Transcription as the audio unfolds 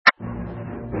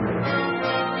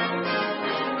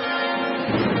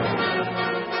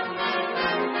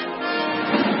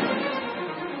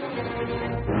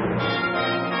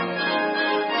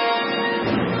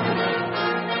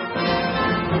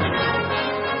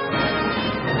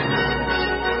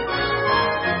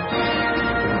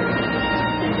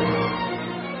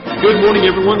Good morning,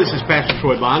 everyone. This is Pastor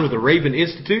Troy Bond with the Raven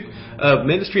Institute of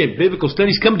Ministry and Biblical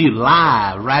Studies, coming to you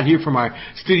live right here from our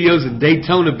studios in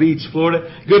Daytona Beach, Florida.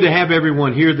 Good to have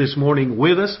everyone here this morning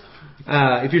with us.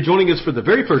 If you're joining us for the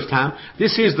very first time,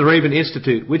 this is the Raven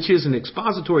Institute, which is an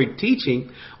expository teaching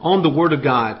on the Word of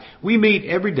God. We meet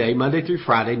every day, Monday through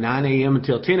Friday, 9 a.m.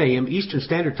 until 10 a.m. Eastern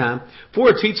Standard Time, for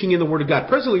a teaching in the Word of God.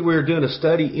 Presently, we're doing a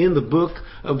study in the book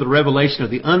of the Revelation, of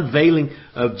the unveiling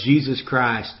of Jesus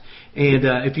Christ. And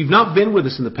if you've not been with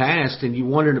us in the past and you're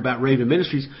wondering about Raven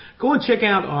Ministries, go and check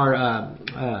out our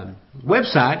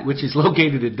website, which is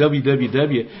located at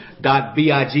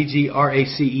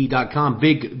www.biggrace.com,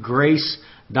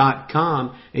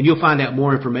 biggrace.com, and you'll find out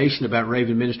more information about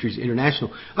Raven Ministries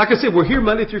International. Like I said, we're here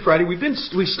Monday through Friday. We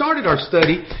started our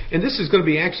study, and this is going to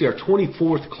be actually our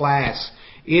 24th class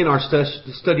in our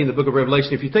study in the book of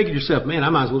Revelation. If you think of yourself, man, I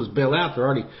might as well just bail out. There are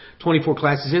already 24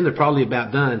 classes in. They're probably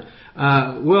about done.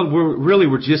 Well,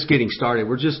 we're just getting started.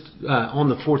 We're just on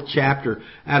the 4th chapter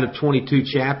out of 22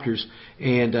 chapters,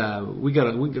 and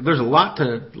there's a lot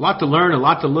to learn, a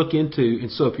lot to look into.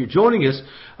 And so, if you're joining us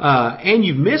and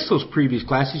you've missed those previous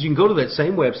classes, you can go to that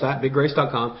same website,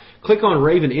 biggrace.com, click on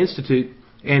Raven Institute.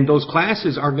 And those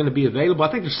classes are going to be available.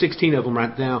 I think there's 16 of them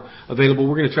right now available.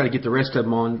 We're going to try to get the rest of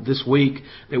them on this week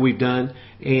that we've done.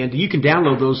 And you can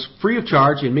download those free of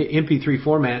charge in MP3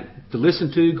 format to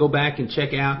listen to, go back and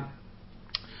check out.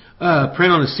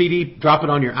 Print on a CD, drop it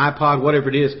on your iPod, whatever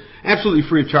it is. Absolutely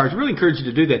free of charge. I really encourage you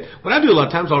to do that. What I do a lot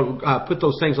of times, I'll put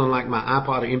those things on like my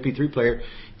iPod or MP3 player.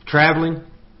 Traveling,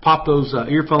 pop those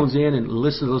earphones in and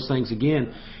listen to those things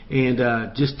again. And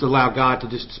just allow God to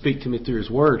just speak to me through His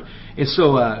Word. And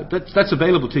so that's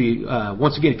available to you.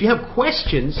 Once again, if you have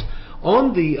questions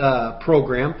on the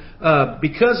program,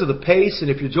 because of the pace, and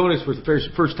if you're joining us for the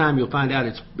first time, you'll find out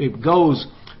it goes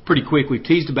pretty quick. We've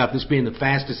teased about this being the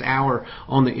fastest hour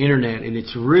on the Internet, and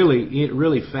it's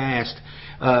really fast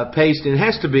paced, and it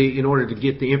has to be in order to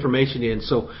get the information in.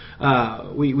 So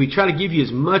we try to give you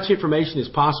as much information as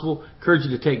possible, encourage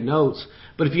you to take notes.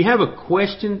 But if you have a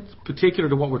question particular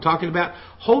to what we're talking about,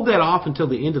 hold that off until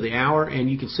the end of the hour, and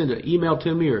you can send an email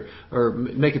to me or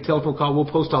make a telephone call. We'll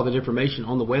post all that information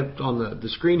on the web, on the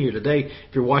screen here today.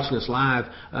 If you're watching us live,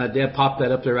 Deb popped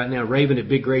that up there right now,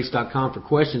 raven@biggrace.com for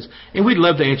questions. And we'd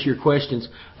love to answer your questions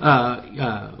as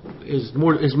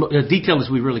detailed as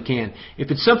we really can. If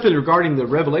it's something regarding the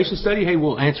Revelation study, hey,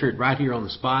 we'll answer it right here on the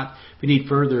spot. If you need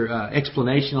further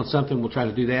explanation on something, we'll try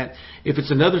to do that. If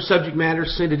it's another subject matter,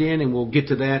 send it in, and we'll get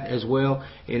to that as well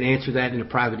and answer that in a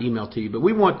private email to you. But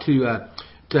we want to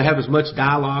have as much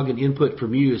dialogue and input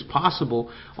from you as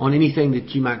possible on anything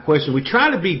that you might question. We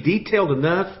try to be detailed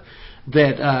enough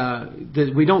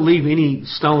that we don't leave any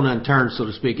stone unturned, so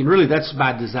to speak. And really, that's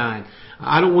by design.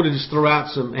 I don't want to just throw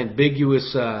out some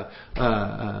ambiguous,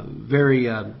 very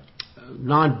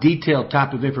non-detailed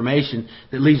type of information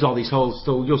that leaves all these holes.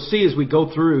 So you'll see as we go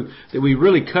through that we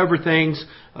really cover things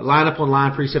line up on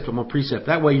line, precept upon precept.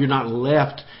 That way you're not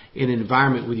left in an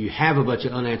environment where you have a bunch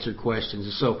of unanswered questions.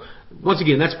 And so, once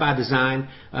again, that's by design.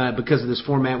 Because of this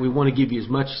format, we want to give you as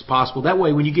much as possible. That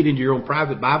way, when you get into your own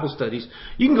private Bible studies,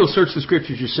 you can go search the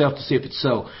Scriptures yourself to see if it's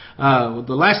so.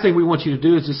 The last thing we want you to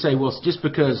do is to say, well, just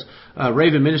because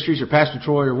Raven Ministries or Pastor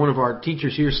Troy or one of our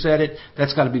teachers here said it,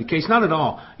 that's got to be the case. Not at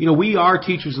all. You know, we are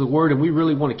teachers of the Word, and we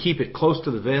really want to keep it close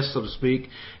to the vest, so to speak,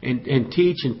 and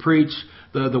teach and preach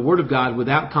the Word of God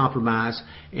without compromise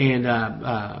and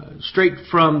straight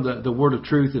from the Word of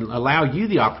truth, and allow you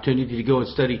the opportunity to go and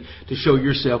study to show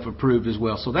yourself approved as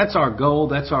well. So that's our goal.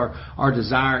 That's our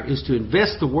desire, is to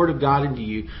invest the Word of God into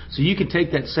you so you can take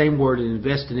that same Word and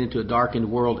invest it into a darkened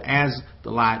world as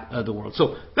the light of the world.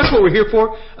 So that's what we're here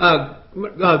for.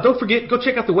 Don't forget, go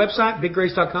check out the website,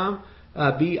 biggrace.com.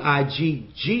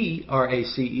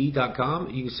 biggrace.com.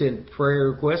 You can send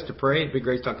prayer requests to pray at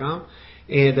biggrace.com.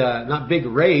 And not big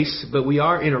race, but we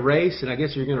are in a race, and I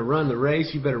guess if you're going to run the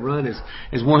race, you better run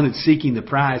as one that's seeking the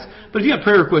prize. But if you have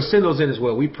prayer requests, send those in as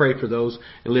well. We pray for those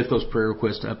and lift those prayer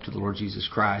requests up to the Lord Jesus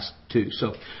Christ too.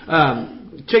 So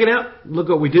check it out. Look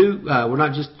what we do. We're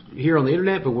not just here on the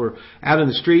Internet, but we're out in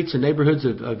the streets and neighborhoods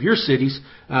of your cities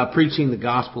preaching the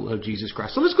gospel of Jesus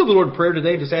Christ. So let's go to the Lord in prayer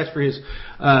today. Just ask for His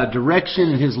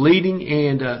direction and His leading,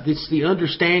 and it's the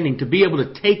understanding to be able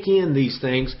to take in these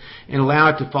things and allow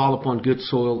it to fall upon good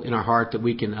soil in our heart, that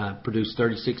we can produce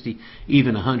 30, 60,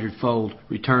 even 100-fold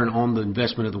return on the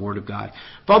investment of the Word of God.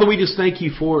 Father, we just thank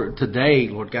You for today,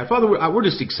 Lord God. Father, we're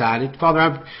just excited.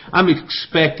 Father, I'm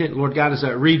expectant, Lord God, as I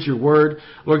read Your Word.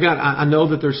 Lord God, I know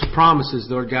that there's promises,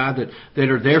 Lord God, God, that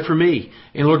are there for me.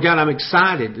 And Lord God, I'm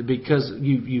excited because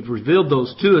you've revealed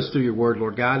those to us through your word,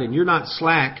 Lord God, and you're not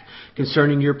slack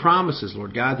concerning your promises,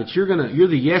 Lord God, that you're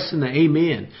the yes and the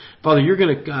amen. Father, you're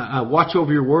going to watch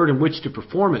over your word in which to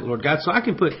perform it, Lord God. So I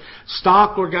can put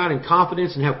stock, Lord God, in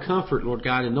confidence and have comfort, Lord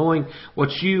God, in knowing what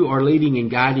you are leading and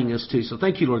guiding us to. So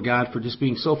thank you, Lord God, for just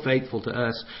being so faithful to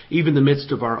us, even in the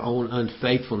midst of our own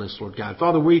unfaithfulness, Lord God.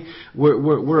 Father,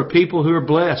 we're a people who are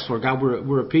blessed, Lord God.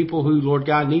 We're a people who, Lord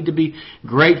God, need to be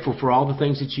grateful for all the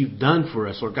things that you've done for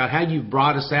us, Lord God, how you've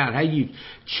brought us out, how you've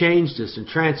changed us and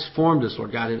transformed us,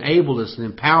 Lord God, enabled us and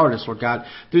empowered us, Lord God,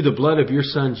 through the blood of your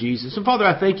Son, Jesus. And Father,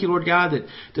 I thank you, Lord God, that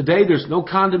today there's no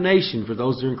condemnation for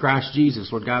those that are in Christ Jesus,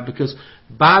 Lord God, because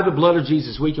by the blood of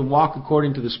Jesus we can walk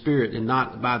according to the Spirit and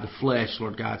not by the flesh,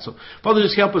 Lord God. So, Father,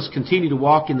 just help us continue to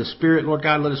walk in the Spirit, Lord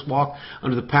God. Let us walk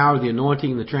under the power of the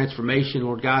anointing and the transformation,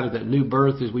 Lord God, of that new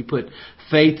birth as we put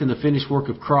faith in the finished work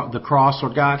of the cross,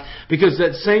 Lord God. Because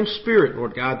that same Spirit,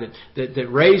 Lord God, that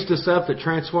raised us up, that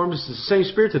transformed us, is the same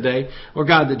Spirit today, Lord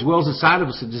God, that dwells inside of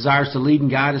us, that desires to lead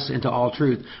and guide us into all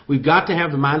truth. We've got to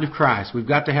have the mind of Christ. We've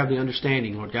got to have the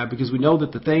understanding, Lord God, because we know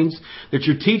that the things that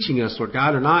you're teaching us, Lord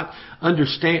God, are not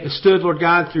understood, Lord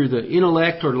God, through the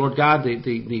intellect or, Lord God,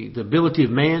 the ability of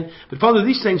man. But, Father,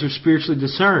 these things are spiritually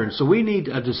discerned. So we need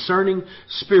a discerning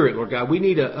spirit, Lord God. We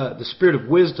need the spirit of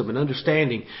wisdom and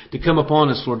understanding to come upon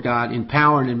us, Lord God, in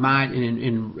power and in might and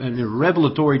in a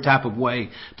revelatory type of way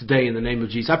today in the name of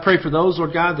Jesus. I pray for those,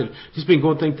 Lord God, that have just been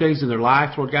going through things in their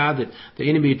life, Lord God, that the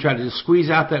enemy had tried to just squeeze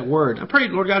out that word. I pray,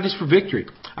 Lord God, just for victory.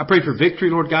 I pray for victory,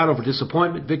 Lord God, over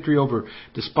disappointment, victory over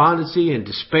despondency and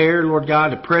despair, Lord God,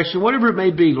 depression, whatever it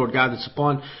may be, Lord God, that's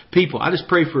upon people. I just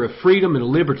pray for a freedom and a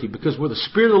liberty, because where the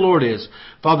Spirit of the Lord is,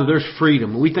 Father, there's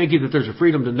freedom. And we thank you that there's a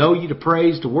freedom to know you, to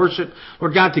praise, to worship,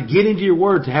 Lord God, to get into your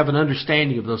word, to have an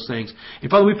understanding of those things. And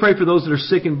Father, we pray for those that are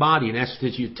sick in body and ask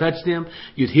that you'd touch them,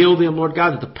 you'd heal them, Lord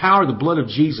God, that the power of the blood of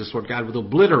Jesus, Lord God, would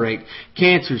obliterate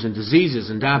cancers and diseases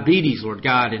and diabetes, Lord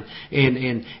God,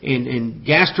 and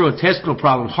gastrointestinal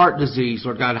problems, heart disease,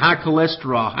 Lord God, high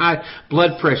cholesterol, high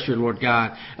blood pressure, Lord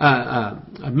God,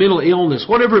 mental illness,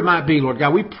 whatever it might be, Lord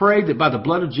God. We pray that by the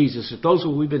blood of Jesus, that those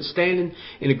who we've been standing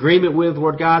in agreement with,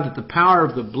 Lord God, that the power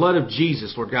of the blood of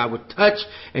Jesus, Lord God, would touch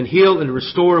and heal and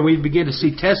restore, and we begin to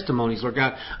see testimonies, Lord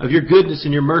God, of your goodness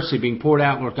and your mercy being poured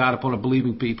out, Lord God, upon a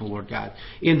believing people, Lord God,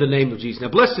 in the name of Jesus. Now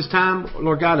bless this time,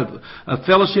 Lord God, of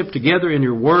fellowship together in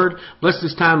your word. Bless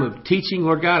this time of teaching,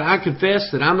 Lord God. I confess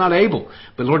that I'm not able,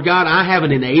 but Lord God, I have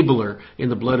an enabler in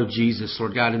the blood of Jesus,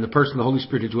 Lord God, in the person of the Holy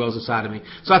Spirit who dwells inside of me.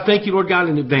 So I thank you, Lord God,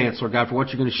 in advance, Lord God, for what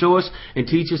you're going to show us and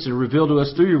teach us and reveal to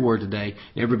us through your word today.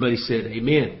 And everybody said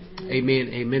amen. Amen,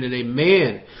 amen, and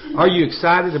amen. Are you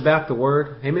excited about the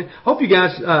word? Amen. Hope you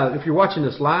guys, if you're watching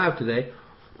this live today,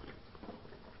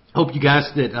 hope you guys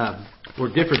that were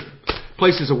different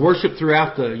places of worship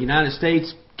throughout the United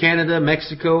States, Canada,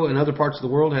 Mexico, and other parts of the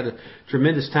world had a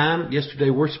tremendous time yesterday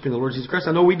worshiping the Lord Jesus Christ.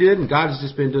 I know we did, and God has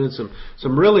just been doing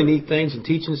some really neat things and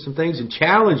teaching us some things and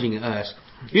challenging us.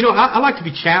 You know, I like to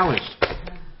be challenged.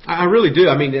 I really do.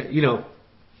 I mean, you know,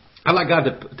 I like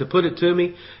God to put it to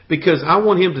me because I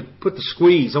want Him to put the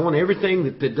squeeze. I want everything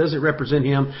that doesn't represent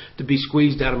Him to be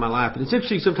squeezed out of my life. And it's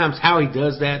interesting sometimes how He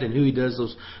does that and who He does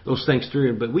those things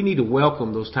through. But we need to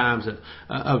welcome those times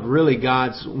of really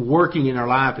God's working in our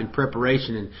life in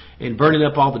preparation and burning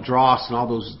up all the dross and all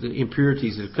the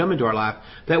impurities that have come into our life.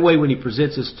 That way when He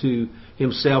presents us to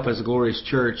Himself as a glorious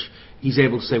church, He's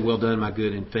able to say, well done, my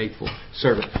good and faithful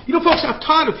servant. You know, folks, I've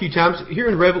taught a few times here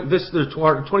in this is the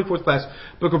 24th class,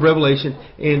 Book of Revelation,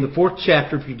 in the 4th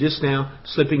chapter. If you're just now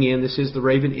slipping in, this is the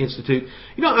Raven Institute.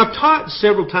 You know, I've taught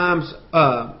several times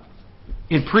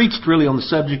and preached really on the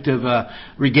subject of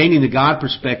regaining the God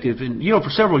perspective. And, you know, for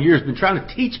several years, been trying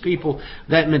to teach people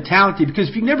that mentality, because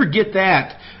if you never get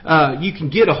that, you can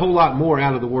get a whole lot more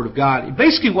out of the Word of God.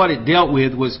 Basically what it dealt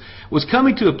with was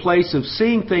coming to a place of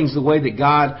seeing things the way that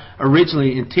God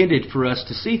originally intended for us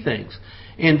to see things.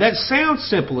 And that sounds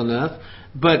simple enough,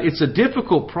 but it's a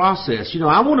difficult process. You know,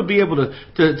 I want to be able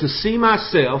to see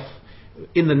myself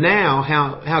in the now,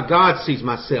 how God sees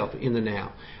myself in the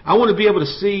now. I want to be able to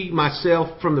see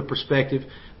myself from the perspective.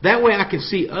 That way I can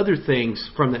see other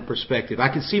things from that perspective.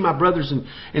 I can see my brothers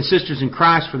and sisters in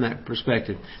Christ from that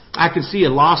perspective. I can see a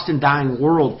lost and dying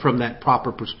world from that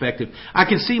proper perspective. I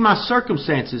can see my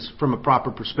circumstances from a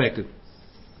proper perspective.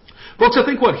 Folks, I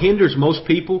think what hinders most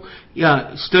people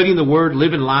studying the Word,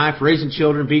 living life, raising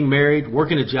children, being married,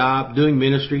 working a job, doing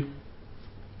ministry,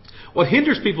 what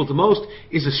hinders people the most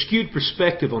is a skewed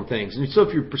perspective on things. And so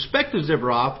if your perspective's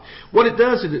ever off, what it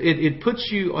does is it puts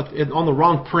you on the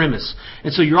wrong premise.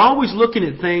 And so you're always looking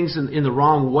at things in the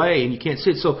wrong way, and you can't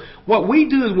see it. So what we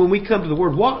do is when we come to the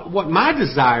Word, what my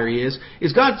desire is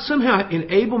God somehow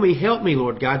enable me, help me,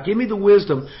 Lord God, give me the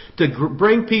wisdom to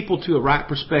bring people to a right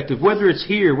perspective, whether it's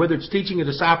here, whether it's teaching a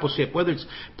discipleship, whether it's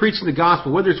preaching the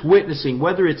gospel, whether it's witnessing,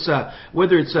 whether it's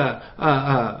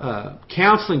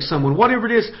counseling someone, whatever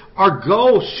it is. Our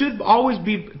goal should always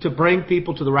be to bring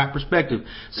people to the right perspective.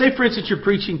 Say, for instance, you're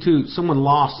preaching to someone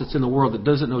lost that's in the world that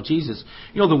doesn't know Jesus.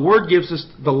 You know, the Word gives us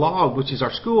the law, which is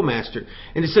our schoolmaster.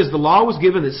 And it says the law was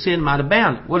given that sin might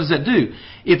abound. What does that do?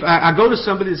 If I go to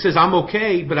somebody that says, I'm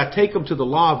okay, but I take them to the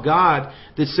law of God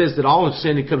that says that all have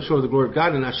sinned and come short of the glory of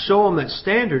God, and I show them that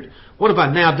standard, what have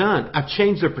I now done? I've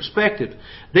changed their perspective.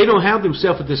 They don't have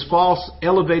themselves at this false,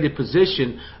 elevated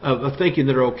position of thinking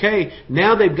they're okay.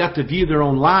 Now they've got to view their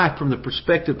own life from the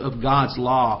perspective of God's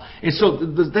law. And so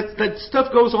that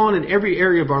stuff goes on in every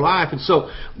area of our life. And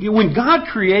so when God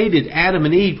created Adam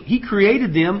and Eve, He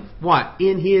created them, what?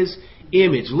 In His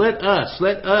image. Let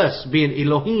us be an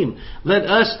Elohim. Let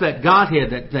us, that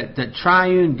Godhead, that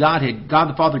triune Godhead, God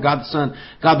the Father, God the Son,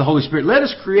 God the Holy Spirit, let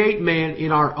us create man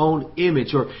in our own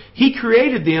image. Or He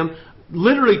created them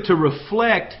literally to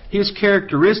reflect His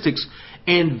characteristics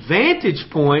and vantage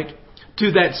point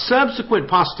to that subsequent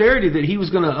posterity that He was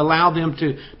going to allow them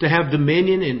to have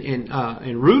dominion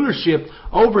and rulership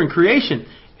over in creation.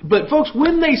 But folks,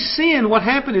 when they sinned, what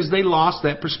happened is they lost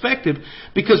that perspective,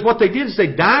 because what they did is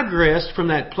they digressed from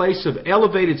that place of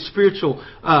elevated spiritual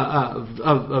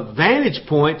of vantage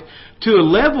point to a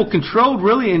level controlled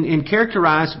really and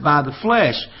characterized by the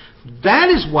flesh. That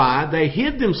is why they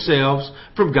hid themselves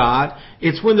from God.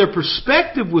 It's when their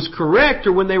perspective was correct,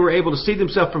 or when they were able to see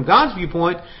themselves from God's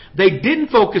viewpoint, they didn't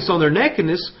focus on their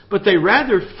nakedness, but they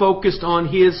rather focused on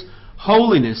His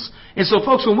holiness. And so,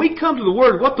 folks, when we come to the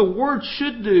Word, what the Word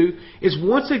should do is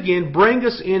once again bring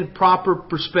us in proper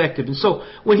perspective. And so,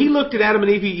 when He looked at Adam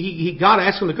and Eve, God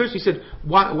asked them the question. He said,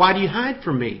 "Why do you hide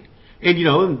from me?"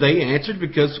 And they answered,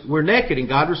 "Because we're naked." And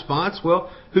God responds,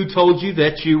 "Well, who told you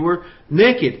that you were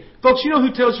naked?" Folks, you know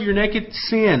who tells you you're naked?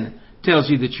 Sin tells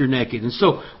you that you're naked. And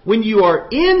so, when you are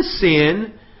in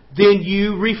sin, then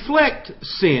you reflect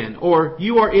sin, or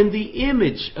you are in the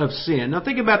image of sin. Now,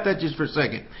 think about that just for a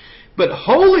second. But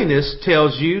holiness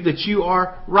tells you that you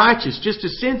are righteous. Just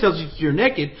as sin tells you that you're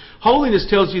naked, holiness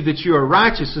tells you that you are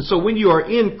righteous. And so when you are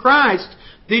in Christ,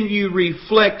 then you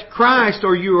reflect Christ,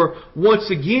 or you are once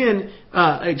again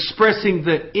expressing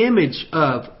the image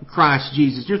of Christ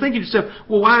Jesus. You're thinking to yourself,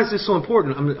 well, why is this so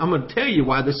important? I'm going to tell you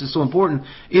why this is so important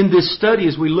in this study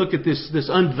as we look at this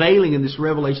unveiling and this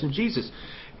revelation of Jesus.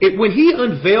 When He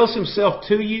unveils Himself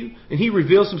to you and He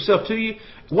reveals Himself to you,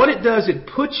 what it does, it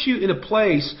puts you in a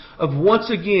place of once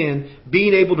again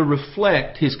being able to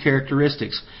reflect His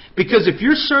characteristics. Because if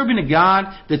you're serving a God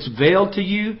that's veiled to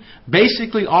you,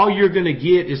 basically all you're going to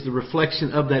get is the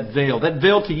reflection of that veil. That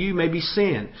veil to you may be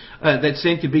sin. That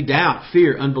sin could be doubt,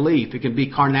 fear, unbelief. It can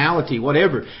be carnality,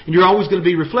 whatever. And you're always going to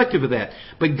be reflective of that.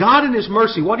 But God in His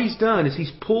mercy, what He's done is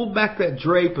He's pulled back that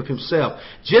drape of Himself.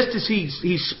 Just as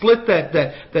He split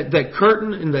that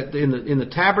curtain in the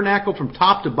tabernacle from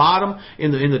top to bottom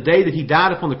in the day that He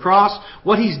died upon the cross,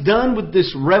 what He's done with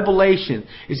this revelation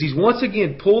is He's once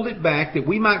again pulled it back that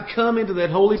we might come into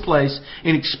that holy place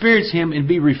and experience Him and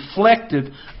be reflective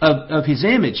of His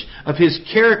image, of His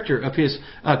character, of His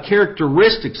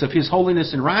characteristics, of His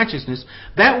holiness and righteousness.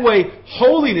 That way,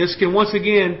 holiness can once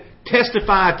again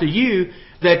testify to you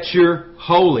that you're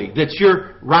holy, that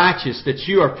you're righteous, that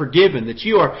you are forgiven, that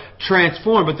you are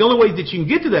transformed. But the only way that you can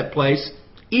get to that place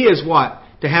is what?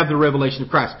 To have the revelation of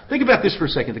Christ. Think about this for a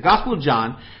second. The Gospel of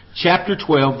John, chapter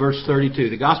 12, verse 32.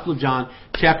 The Gospel of John,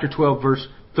 chapter 12, verse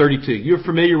 32. You're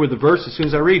familiar with the verse as soon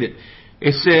as I read it.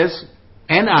 It says,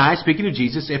 "And I," speaking of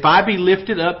Jesus, "if I be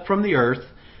lifted up from the earth,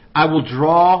 I will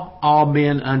draw all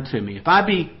men unto me." If I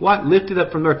be, what? Lifted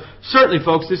up from the earth. Certainly,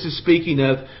 folks, this is speaking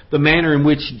of the manner in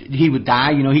which He would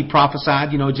die. He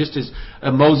prophesied, just as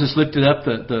Moses lifted up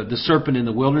the serpent in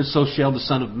the wilderness, so shall the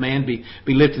Son of Man be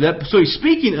lifted up. So He's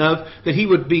speaking of that He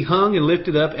would be hung and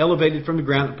lifted up, elevated from the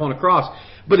ground upon a cross.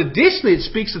 But additionally, it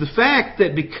speaks of the fact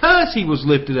that because He was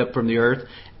lifted up from the earth,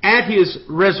 at His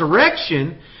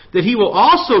resurrection, that He will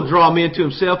also draw men to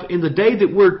Himself in the day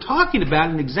that we're talking about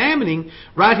and examining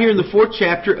right here in the 4th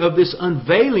chapter of this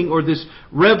unveiling or this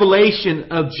revelation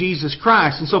of Jesus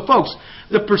Christ. And so, folks,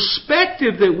 the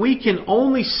perspective that we can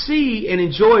only see and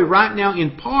enjoy right now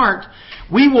in part,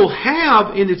 we will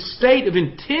have in its state of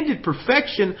intended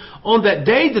perfection on that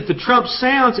day that the trump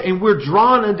sounds and we're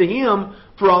drawn unto Him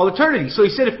for all eternity. So he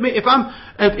said, if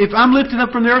I'm lifted up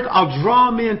from the earth, I'll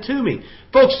draw men to me.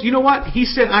 Folks, you know what? He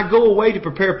said, I go away to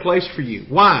prepare a place for you.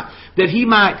 Why? That He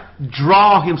might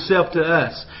draw Himself to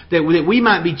us. That we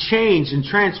might be changed and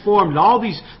transformed. And all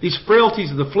these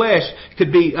frailties of the flesh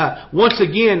could be once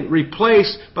again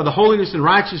replaced by the holiness and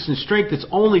righteousness and strength that's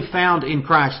only found in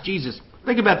Christ Jesus.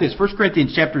 Think about this. 1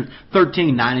 Corinthians chapter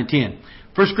 13, 9 and 10.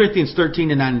 1 Corinthians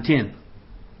 13 and 9 and 10.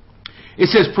 It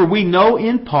says, for we know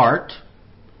in part,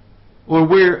 or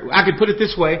I could put it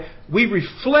this way, we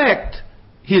reflect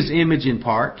His image in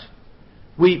part,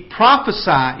 we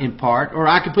prophesy in part, or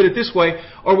I could put it this way,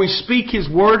 or we speak His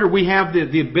word, or we have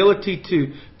the ability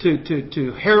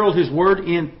to herald His word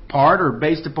in part, or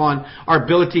based upon our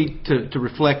ability to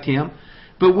reflect Him.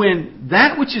 But when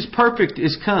that which is perfect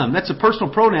is come, that's a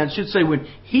personal pronoun, it should say when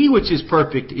He which is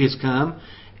perfect is come,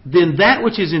 then that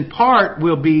which is in part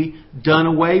will be done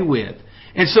away with.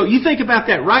 And so you think about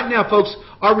that right now, folks,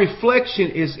 our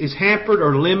reflection is hampered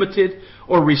or limited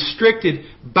or restricted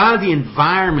by the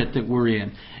environment that we're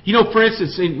in. You know, for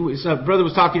instance, brother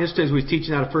was talking yesterday as we were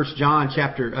teaching out of 1 John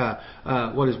chapter,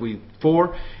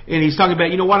 4, and he's talking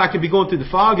about, you know what, I could be going through the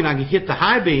fog and I can hit the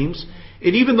high beams,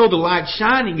 and even though the light's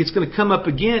shining, it's going to come up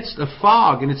against a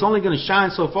fog, and it's only going to shine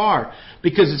so far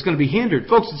because it's going to be hindered.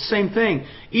 Folks, it's the same thing.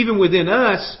 Even within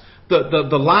us,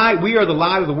 the light, we are the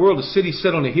light of the world. A city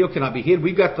set on a hill cannot be hid.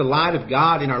 We've got the light of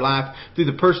God in our life through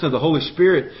the person of the Holy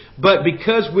Spirit. But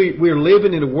because we're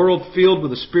living in a world filled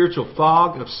with a spiritual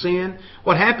fog of sin,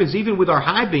 what happens, even with our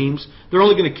high beams, they're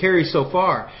only going to carry so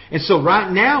far. And so right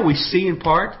now we see in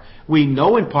part, we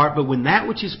know in part, but when that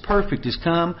which is perfect is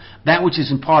come, that which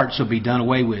is in part shall be done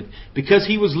away with. Because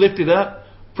He was lifted up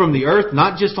from the earth,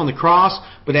 not just on the cross,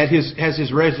 but as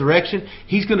His resurrection,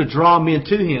 He's going to draw men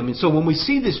to Him. And so when we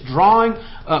see this drawing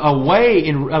away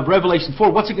in Revelation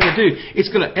 4, what's it going to do? It's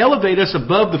going to elevate us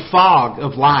above the fog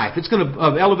of life. It's going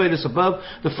to elevate us above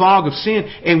the fog of sin.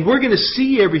 And we're going to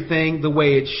see everything the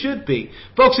way it should be.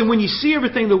 Folks, and when you see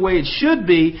everything the way it should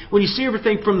be, when you see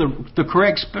everything from the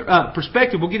correct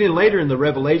perspective, we'll get in later in the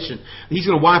Revelation. He's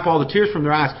going to wipe all the tears from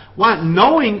their eyes. Why?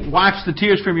 Knowing wipes the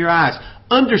tears from your eyes.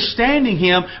 Understanding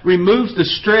Him removes the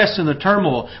stress and the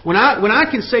turmoil. When I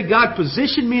can say God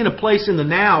positioned me in a place in the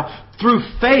now through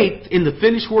faith in the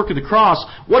finished work of the cross,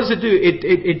 what does it do?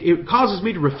 It causes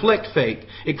me to reflect faith.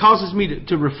 It causes me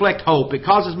to reflect hope. It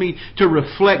causes me to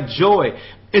reflect joy.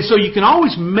 And so you can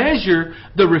always measure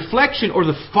the reflection or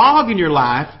the fog in your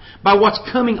life by what's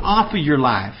coming off of your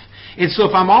life. And so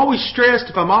if I'm always stressed,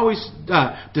 if I'm always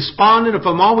despondent, if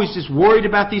I'm always just worried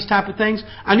about these type of things,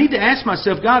 I need to ask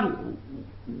myself, God,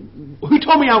 who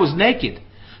told me I was naked?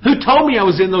 Who told me I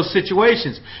was in those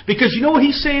situations? Because you know what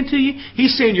He's saying to you?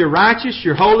 He's saying you're righteous,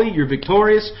 you're holy, you're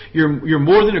victorious, you're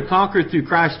more than a conqueror through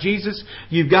Christ Jesus.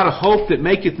 You've got a hope that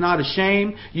maketh not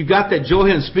ashamed. You've got that joy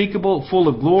unspeakable, full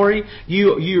of glory.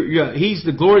 He's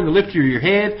the glory and the lifter of your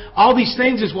head. All these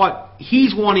things is what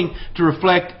He's wanting to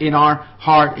reflect in our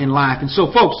heart and life. And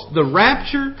so, folks, the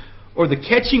rapture or the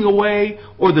catching away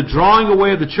or the drawing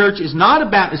away of the church is not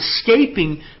about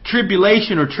escaping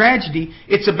tribulation or tragedy.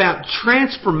 It's about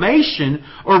transformation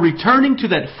or returning to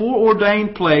that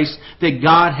foreordained place that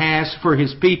God has for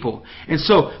His people. And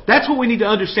so that's what we need to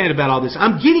understand about all this.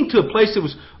 I'm getting to a place that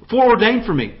was foreordained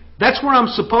for me. That's where I'm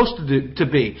supposed to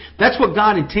be. That's what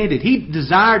God intended. He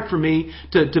desired for me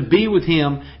to be with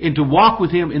Him and to walk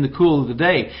with Him in the cool of the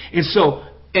day. And so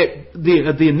at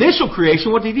the initial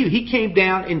creation, what did He do? He came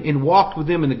down and walked with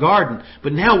them in the garden.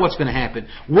 But now what's going to happen?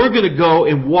 We're going to go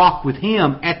and walk with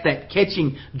Him at that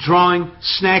catching, drawing,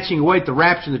 snatching away at the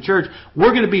rapture of the church.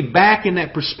 We're going to be back in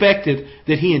that perspective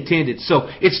that He intended. So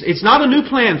it's not a new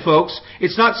plan, folks.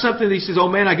 It's not something that He says, oh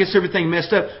man, I guess everything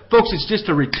messed up. Folks, it's just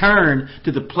a return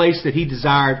to the place that He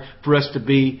desired for us to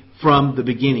be from the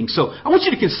beginning. So I want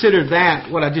you to consider that,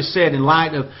 what I just said, in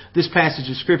light of this passage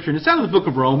of Scripture. And it's out of the book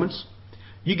of Romans.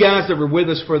 You guys that were with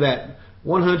us for that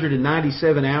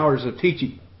 197 hours of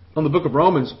teaching on the book of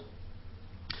Romans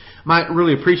might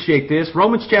really appreciate this.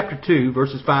 Romans chapter 2,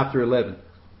 verses 5 through 11.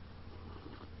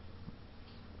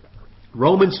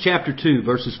 Romans chapter 2,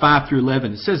 verses 5 through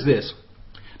 11. It says this.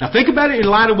 Now think about it in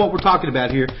light of what we're talking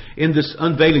about here in this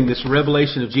unveiling, this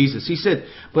revelation of Jesus. He said,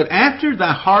 but after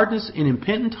thy hardness and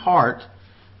impenitent heart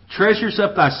treasures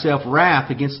up thyself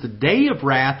wrath against the day of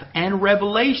wrath and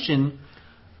revelation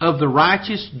of the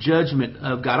righteous judgment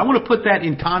of God. I want to put that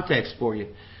in context for you.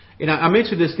 And I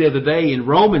mentioned this the other day in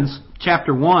Romans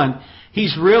chapter 1.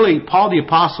 He's really, Paul the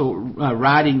Apostle,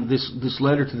 writing this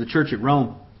letter to the church at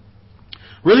Rome,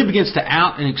 really begins to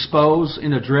out and expose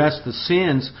and address the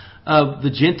sins of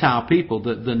the Gentile people,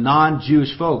 the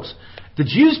non-Jewish folks. The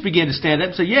Jews began to stand up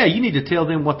and say, yeah, you need to tell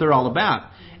them what they're all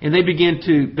about. and they begin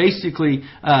to basically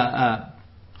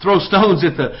throw stones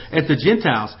at the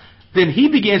Gentiles, then he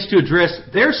begins to address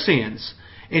their sins.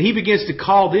 And he begins to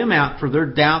call them out for their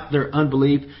doubt, their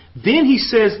unbelief. Then he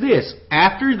says this,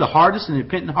 after the hardest and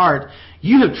repentant heart,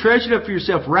 you have treasured up for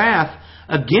yourself wrath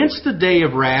against the day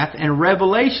of wrath and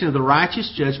revelation of the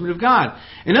righteous judgment of God.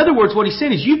 In other words, what he's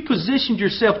saying is you've positioned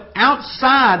yourself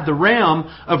outside the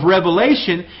realm of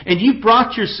revelation, and you've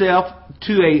brought yourself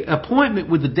to an appointment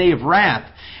with the day of wrath.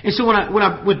 And so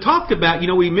when we talked about,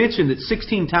 we mentioned that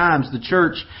 16 times the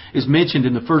church is mentioned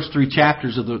in the first 3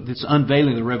 chapters of this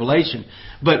unveiling of the Revelation.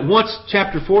 But once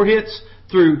chapter 4 hits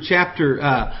through chapter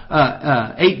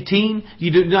 18,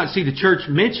 you do not see the church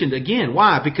mentioned again.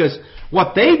 Why? Because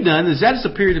what they've done is that is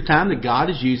a period of time that God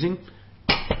is using,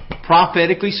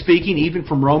 prophetically speaking, even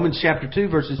from Romans chapter 2,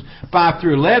 verses 5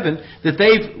 through 11, that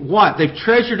they've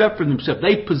treasured up for themselves.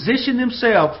 They've positioned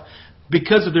themselves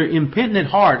because of their impenitent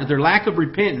heart, their lack of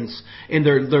repentance, and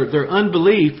their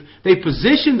unbelief. They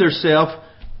positioned themselves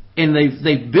and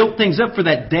they've built things up for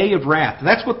that day of wrath.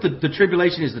 That's what the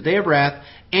tribulation is, the day of wrath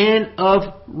and of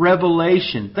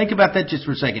revelation. Think about that just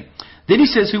for a second. Then he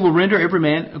says, who will render every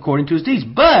man according to his deeds.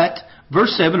 But,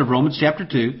 verse 7 of Romans chapter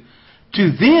 2,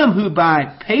 to them who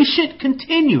by patient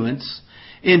continuance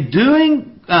in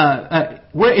doing,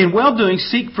 in well-doing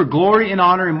seek for glory and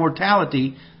honor and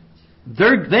immortality,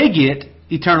 they get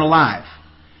eternal life.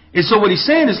 And so what he's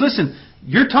saying is, listen,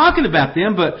 you're talking about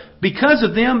them, but because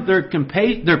of them, their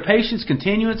patience,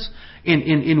 continuance,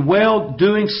 in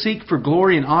well-doing, seek for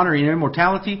glory and honor and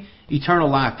immortality, eternal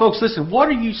life. Folks, listen, what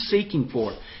are you seeking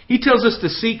for? He tells us to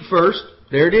seek first,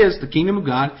 there it is, the kingdom of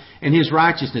God and His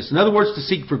righteousness. In other words, to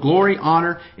seek for glory,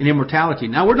 honor, and immortality.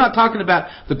 Now, we're not talking about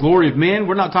the glory of men.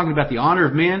 We're not talking about the honor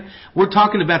of men. We're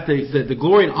talking about the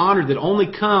glory and honor that only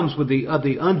comes with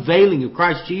the unveiling of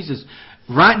Christ Jesus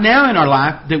right now in our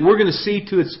life, that we're going to see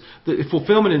to the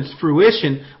fulfillment and its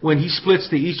fruition when He splits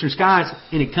the eastern skies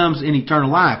and it comes in eternal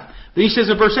life. Then he says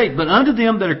in verse 8, but unto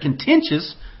them that are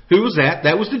contentious, who was that?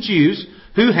 That was the Jews,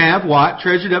 who have what?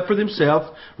 Treasured up for themselves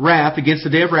wrath against the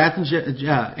day of wrath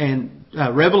and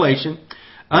revelation.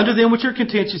 Unto them which are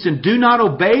contentious and do not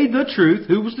obey the truth.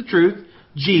 Who was the truth?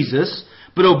 Jesus.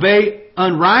 But obey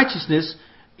unrighteousness.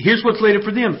 Here's what's laid up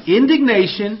for them.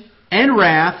 Indignation and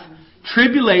wrath,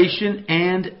 tribulation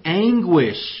and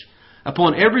anguish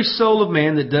upon every soul of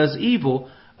man that does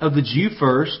evil, of the Jew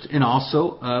first and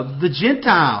also of the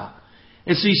Gentile.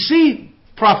 And so you see,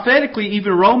 prophetically,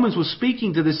 even Romans was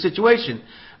speaking to this situation.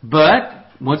 But,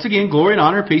 once again, glory and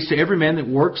honor and peace to every man that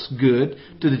works good,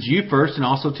 to the Jew first and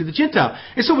also to the Gentile.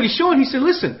 And so what he's showing, he said,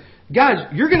 listen, guys,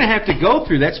 you're going to have to go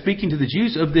through that, speaking to the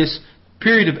Jews, of this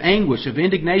period of anguish, of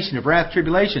indignation, of wrath,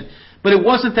 tribulation. But it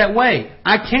wasn't that way.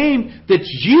 I came that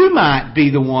you might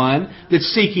be the one that's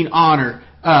seeking honor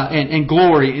and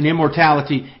glory and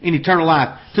immortality and eternal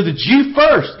life. To the Jew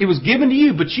first. It was given to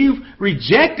you, but you've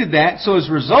rejected that. So as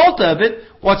a result of it,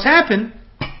 what's happened?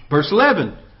 Verse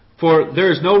 11. For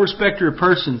there is no respecter of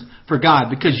persons for God.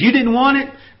 Because you didn't want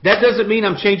it, that doesn't mean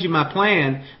I'm changing my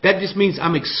plan. That just means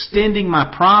I'm extending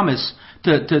my promise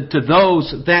to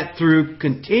those that through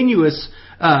continuous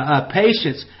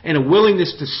patience and a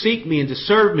willingness to seek me and to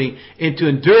serve me and to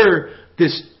endure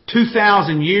this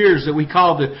 2,000 years that we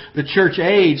call the church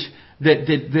age,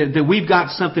 that we've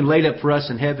got something laid up for us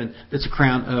in heaven that's a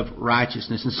crown of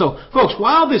righteousness. And so, folks,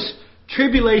 while this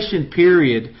tribulation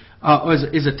period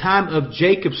is a time of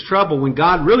Jacob's trouble, when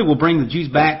God really will bring the Jews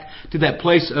back to that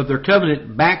place of their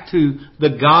covenant, back to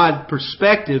the God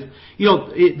perspective,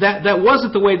 that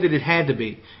wasn't the way that it had to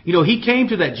be. He came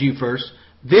to that Jew first,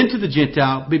 then to the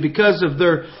Gentile, but because of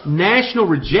their national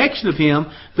rejection of Him,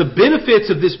 the benefits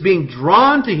of this being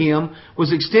drawn to Him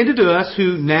was extended to us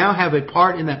who now have a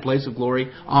part in that place of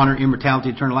glory, honor, immortality,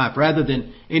 eternal life, rather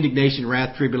than indignation,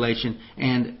 wrath, tribulation,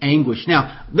 and anguish.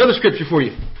 Now, another scripture for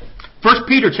you. 1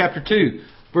 Peter chapter 2,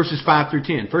 verses 5 through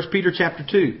 10. 1 Peter chapter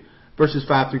 2, verses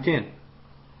 5 through 10.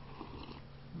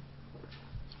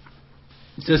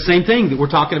 It's the same thing that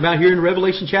we're talking about here in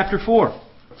Revelation chapter 4.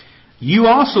 You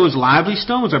also, as lively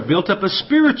stones, are built up a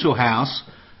spiritual house,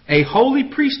 a holy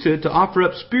priesthood, to offer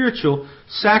up spiritual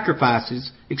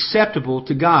sacrifices acceptable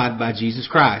to God by Jesus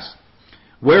Christ.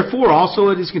 Wherefore also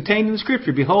it is contained in the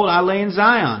Scripture, behold, I lay in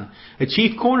Zion a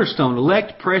chief cornerstone,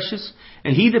 elect, precious,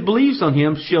 and he that believes on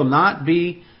Him shall not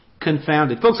be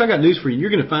confounded. Folks, I got news for you.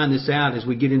 You're going to find this out as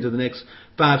we get into the next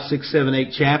 5, 6, 7,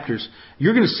 8 chapters.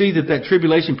 You're going to see that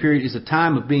tribulation period is a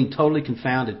time of being totally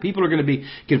confounded. People are going to be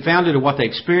confounded at what they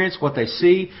experience, what they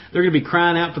see. They're going to be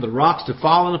crying out for the rocks to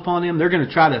fall upon them. They're going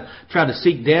to try to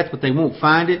seek death, but they won't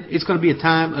find it. It's going to be a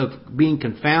time of being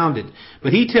confounded.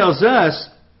 But he tells us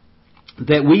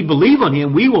that we believe on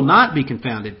him, we will not be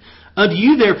confounded. Unto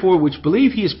you, therefore, which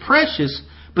believe, he is precious,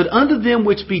 but unto them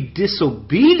which be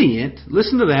disobedient,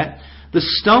 listen to that, the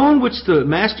stone which the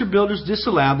master builders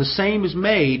disallowed, the same is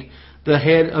made the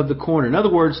head of the corner. In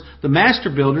other words, the master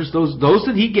builders, those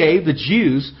that he gave, the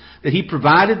Jews, that he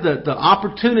provided the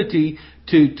opportunity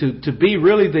to be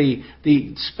really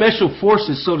the special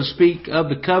forces, so to speak, of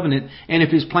the covenant and of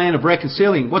his plan of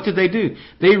reconciling. What did they do?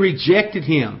 They rejected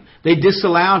him. They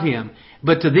disallowed him.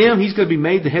 But to them, he's going to be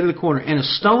made the head of the corner, and a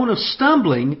stone of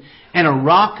stumbling and a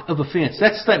rock of offense.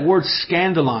 That's that word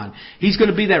scandalon. He's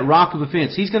going to be that rock of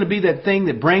offense. He's going to be that thing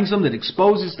that brings them, that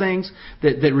exposes things,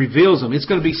 that reveals them. It's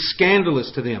going to be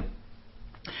scandalous to them.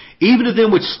 Even to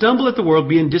them which stumble at the word,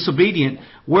 being disobedient,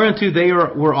 whereunto they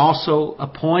were also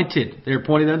appointed. They're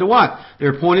appointed unto what?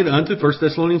 They're appointed unto 1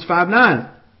 Thessalonians 5:9.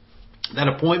 That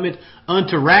appointment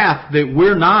unto wrath that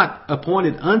we're not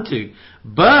appointed unto.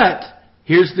 But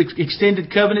here's the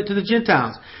extended covenant to the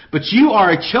Gentiles. But you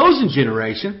are a chosen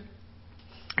generation.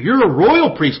 You're a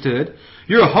royal priesthood.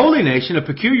 You're a holy nation, a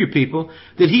peculiar people,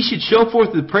 that he should show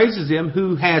forth the praises of him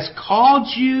who has called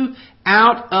you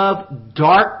out of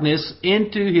darkness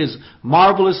into his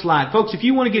marvelous light. Folks, if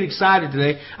you want to get excited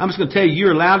today, I'm just going to tell you,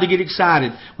 you're allowed to get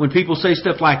excited when people say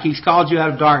stuff like, he's called you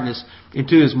out of darkness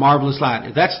into his marvelous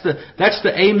light. That's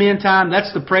the amen time.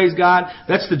 That's the praise God.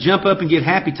 That's the jump up and get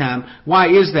happy time. Why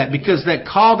is that? Because that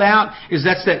called out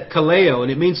that's that kaleo,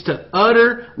 and it means to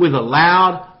utter with a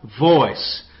loud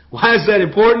voice. Why is that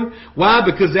important? Why?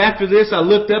 Because after this I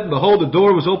looked up, and behold, the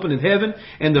door was opened in heaven,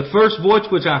 and the first voice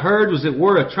which I heard was it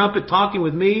were a trumpet talking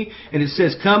with me, and it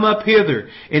says, come up hither.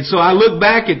 And so I look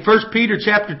back at 1 Peter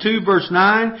chapter 2, verse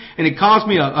 9, and it calls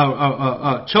me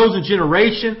a chosen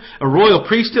generation, a royal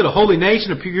priesthood, a holy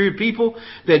nation, a peculiar people,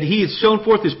 that he has shown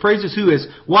forth his praises, who has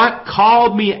what?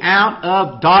 Called me out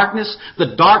of darkness,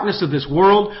 the darkness of this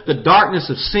world, the darkness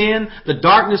of sin, the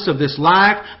darkness of this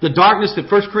life, the darkness that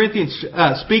 1 Corinthians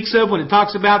speaks of when it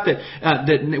talks about that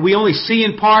we only see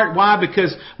in part. Why?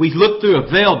 Because we look through a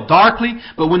veil darkly.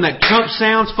 But when that trump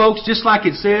sounds, folks, just like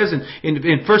it says in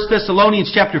 1 Thessalonians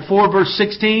chapter 4, verse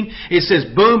 16, it says,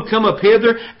 boom, come up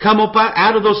hither, come up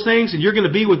out of those things, and you're going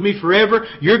to be with me forever.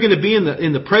 You're going to be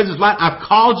in the presence light. I've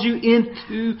called you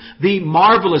into the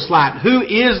marvelous light. Who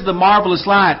is the marvelous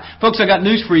light? Folks, I got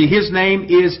news for you. His name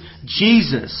is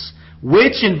Jesus.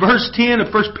 Which in verse 10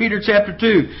 of 1 Peter chapter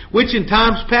 2, which in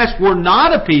times past were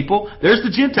not a people, there's the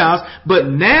Gentiles, but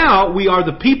now we are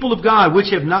the people of God,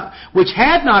 which had not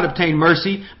obtained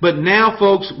mercy, but now,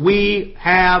 folks, we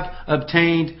have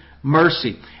obtained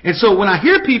mercy. And so when I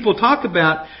hear people talk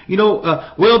about,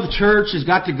 well, the church has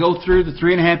got to go through the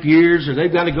 3.5 years, or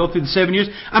they've got to go through the 7 years,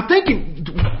 I'm thinking,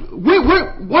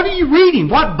 what are you reading?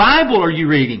 What Bible are you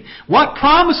reading? What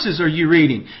promises are you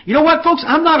reading? You know what, folks?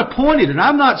 I'm not appointed, and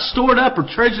I'm not stored up or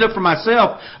treasured up for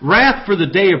myself wrath for the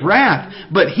day of wrath.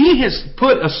 But he has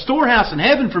put a storehouse in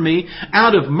heaven for me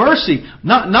out of mercy.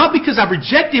 Not because I've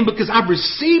rejected him, because I've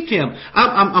received him.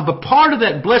 I'm a part of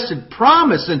that blessed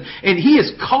promise, and he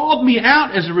has called me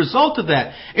out as a result of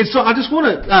that. And so I just want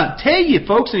to tell you,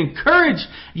 folks, and encourage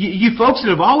you folks that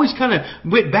have always kind of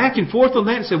went back and forth on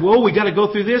that and said, well, we got to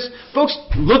go through this. Folks,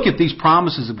 look at these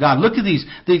promises of God. Look at these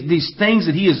things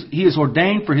that He has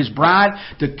ordained for His bride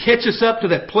to catch us up to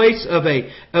that place of a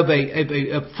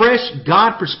fresh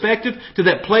God perspective, to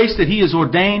that place that He has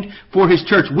ordained for His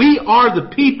church. We are the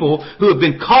people who have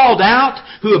been called out,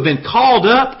 who have been called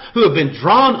up, who have been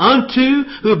drawn unto,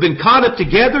 who have been caught up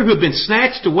together, who have been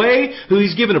snatched away, who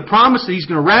He's given a promise that He's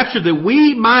going to rapture, that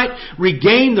we might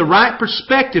regain the right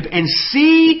perspective and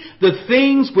see the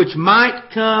things which might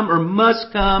come or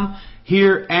must come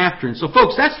hereafter. And so,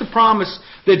 folks, that's the promise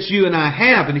that you and I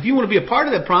have. And if you want to be a part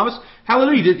of that promise,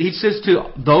 hallelujah, He says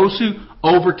to those who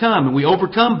overcome. And we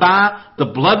overcome by the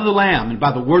blood of the Lamb and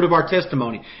by the word of our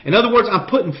testimony. In other words, I'm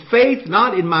putting faith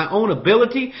not in my own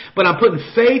ability, but I'm putting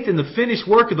faith in the finished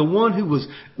work of the one who was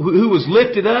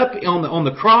lifted up on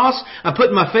the cross. I'm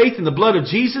putting my faith in the blood of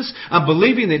Jesus. I'm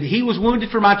believing that He was wounded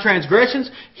for my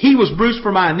transgressions. He was bruised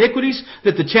for my iniquities,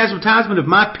 that the chastisement of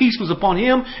my peace was upon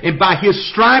Him, and by His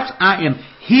stripes I am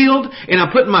healed. And I'm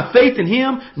putting my faith in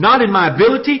Him, not in my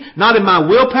ability, not in my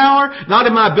willpower, not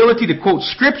in my ability to quote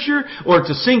Scripture or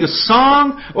to sing a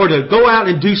song or to go out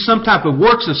and do some type of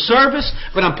works of service,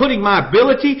 but I'm putting my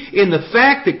ability in the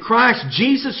fact that Christ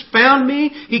Jesus found me.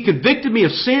 He convicted me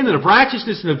of sin and of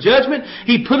righteousness and of judgment.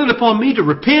 He put it upon me to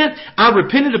repent. I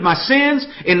repented of my sins,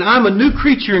 and I'm a new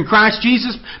creature in Christ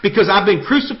Jesus because I've been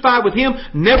crucified with Him.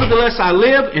 Nevertheless I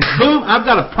live, and boom, I've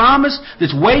got a promise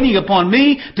that's waiting upon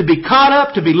me to be caught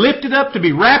up, to be lifted up, to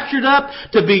be raptured up,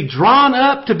 to be drawn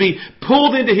up, to be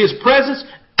pulled into His presence.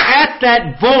 At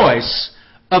that voice,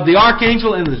 of the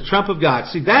archangel and the trump of God.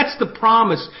 See, that's the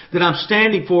promise that I'm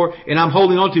standing for and I'm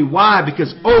holding on to. Why?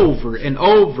 Because over and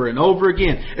over and over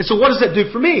again. And so what does that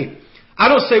do for me? I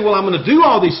don't say, well, I'm going to do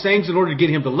all these things in order to get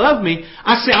Him to love me.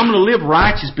 I say, I'm going to live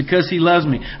righteous because He loves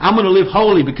me. I'm going to live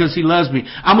holy because He loves me.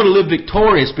 I'm going to live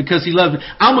victorious because He loves me.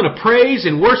 I'm going to praise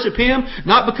and worship Him,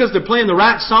 not because they're playing the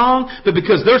right song, but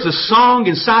because there's a song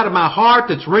inside of my heart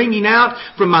that's ringing out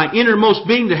from my innermost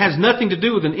being that has nothing to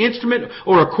do with an instrument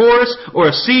or a chorus or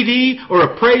a CD or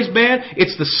a praise band.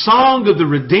 It's the song of the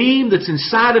redeemed that's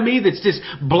inside of me that's just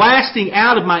blasting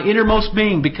out of my innermost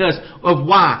being because of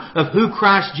why? Of who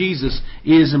Christ Jesus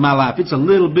is in my life. It's a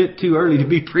little bit too early to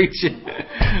be preaching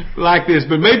like this,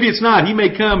 but maybe it's not. He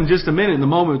may come in just a minute in the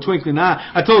moment of twinkling an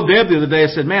eye. I told Deb the other day,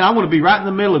 I said, man, I want to be right in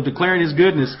the middle of declaring His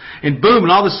goodness, and boom,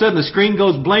 and all of a sudden the screen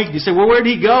goes blank. You say, well, where did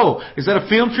He go? Is that a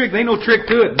film trick? There ain't no trick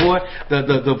to it, boy.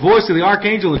 The voice of the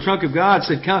archangel, the trump of God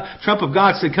said,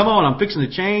 come on, I'm fixing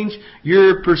to change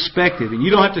your perspective. And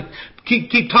you don't have to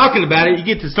keep talking about it. You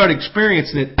get to start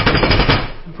experiencing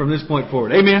it from this point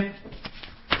forward. Amen.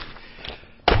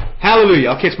 Hallelujah.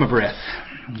 I'll catch my breath.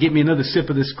 Get me another sip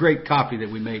of this great coffee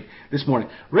that we made this morning.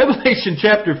 Revelation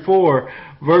chapter 4,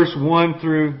 verse 1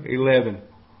 through 11.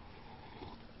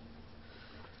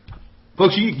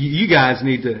 Folks, you guys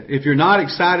need to, if you're not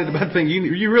excited about things,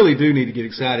 you really do need to get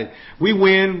excited. We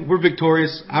win. We're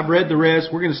victorious. I've read the rest.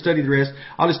 We're going to study the rest.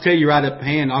 I'll just tell you right up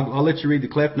hand. I'll let you read the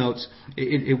Cliff Notes.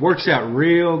 It works out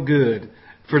real good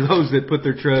for those that put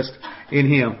their trust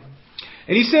in Him.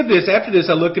 And he said this, after this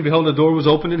I looked and behold, the door was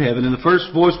opened in heaven, and the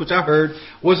first voice which I heard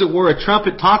was it were a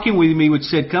trumpet talking with me, which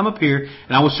said, come up here,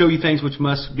 and I will show you things which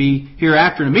must be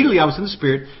hereafter. And immediately I was in the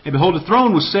Spirit, and behold, a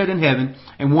throne was set in heaven,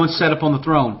 and one sat upon the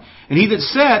throne. And he that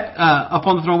sat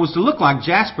upon the throne was to look like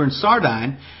jasper and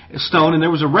sardine stone, and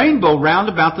there was a rainbow round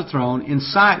about the throne, in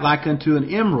sight like unto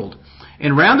an emerald.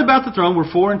 And round about the throne were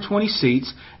 24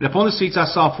 seats, and upon the seats I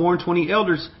saw 24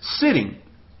 elders sitting,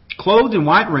 clothed in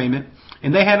white raiment,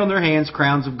 and they had on their heads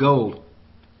crowns of gold.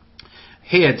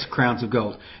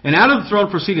 And out of the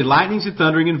throne proceeded lightnings and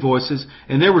thundering and voices,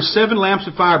 and there were 7 lamps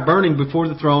of fire burning before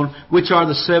the throne, which are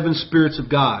the 7 spirits of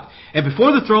God. And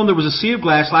before the throne there was a sea of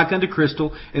glass like unto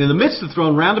crystal, and in the midst of the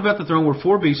throne round about the throne were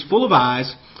 4 beasts full of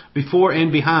eyes, before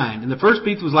and behind. And the first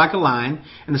beast was like a lion,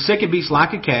 and the second beast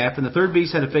like a calf, and the third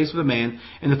beast had a face of a man,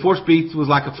 and the fourth beast was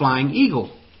like a flying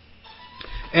eagle.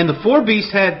 And the 4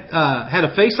 beasts had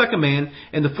a face like a man,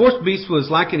 and the fourth beast was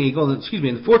like an eagle.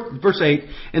 Verse 8,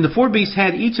 and the 4 beasts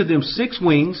had each of them 6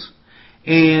 wings,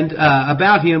 and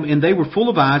about him, and they were full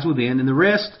of eyes within,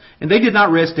 and they did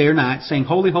not rest day or night, saying,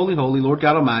 Holy, holy, holy, Lord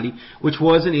God Almighty, which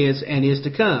was and is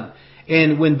to come.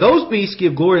 And when those beasts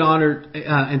give glory and honor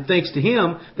and thanks to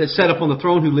Him that sat upon the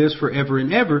throne, who lives forever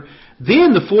and ever,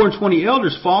 then the 24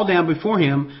 elders fall down before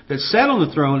Him that sat on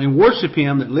the throne and worship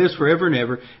Him that lives forever and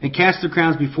ever, and cast their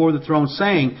crowns before the throne,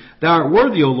 saying, Thou art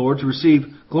worthy, O Lord, to receive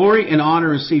glory and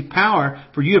honor and receive power,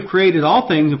 for You have created all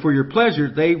things, and for Your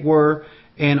pleasure they were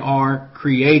and are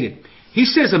created. He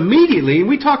says immediately, and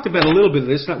we talked about a little bit of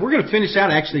this. We're going to finish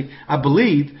out, actually, I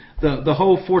believe, the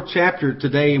whole 4th chapter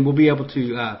today, and we'll be able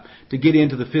to get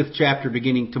into the 5th chapter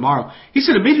beginning tomorrow. He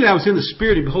said, immediately I was in the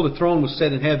Spirit, and behold, a throne was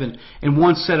set in heaven, and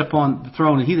one sat upon the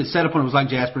throne, and he that sat upon it was like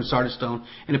jasper and sardis stone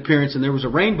in appearance, and there was a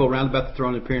rainbow round about the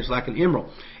throne in appearance like an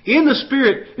emerald. In the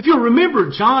Spirit, if you'll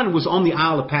remember, John was on the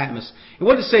Isle of Patmos. And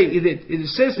what did it say? It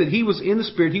says that he was in the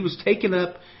Spirit, he was taken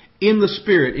up in the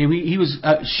Spirit, and he was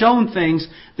shown things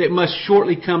that must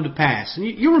shortly come to pass. And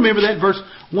you remember that verse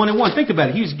 1 and 1. Think about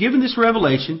it. He was given this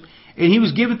revelation, and he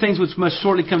was given things which must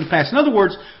shortly come to pass. In other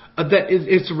words, that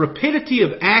it's a rapidity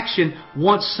of action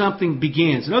once something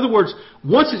begins. In other words,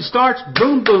 once it starts,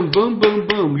 boom, boom, boom, boom,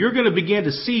 boom, you're going to begin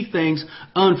to see things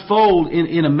unfold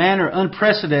in a manner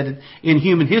unprecedented in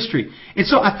human history. And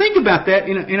so I think about that,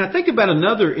 and I think about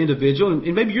another individual,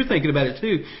 and maybe you're thinking about it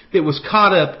too, that was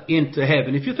caught up into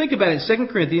heaven. If you think about it, 2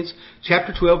 Corinthians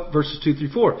chapter 12, verses 2 through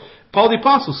 4, Paul the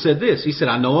Apostle said this. He said,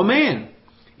 I know a man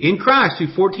in Christ who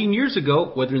 14 years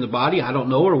ago, whether in the body, I don't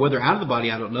know, or whether out of the body,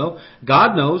 I don't know,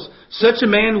 God knows, such a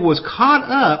man was caught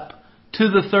up to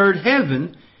the third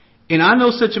heaven. And I know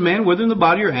such a man, whether in the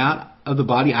body or out of the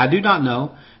body, I do not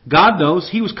know. God knows.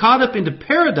 He was caught up into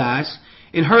paradise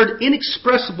and heard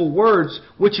inexpressible words,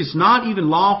 which is not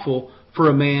even lawful for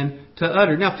a man to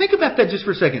utter. Now think about that just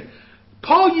for a second.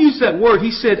 Paul used that word. He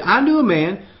said, I knew a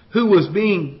man who was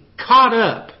being caught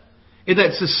up. And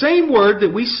that's the same word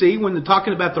that we see when they're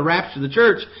talking about the rapture of the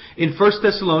church in 1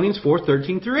 Thessalonians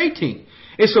 4:13 through 18.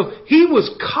 And so he was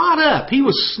caught up. He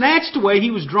was snatched away. He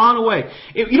was drawn away.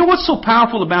 You know what's so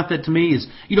powerful about that to me is,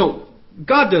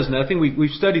 God does nothing.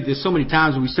 We've studied this so many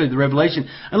times when we studied the Revelation,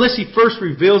 unless He first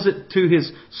reveals it to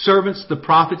His servants, the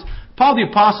prophets. Paul the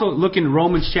Apostle, look in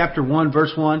Romans chapter 1,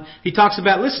 verse 1, he talks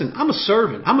about, listen, I'm a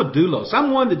servant. I'm a doulos.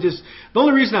 I'm one that the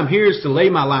only reason I'm here is to lay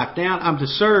my life down. I'm to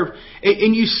serve.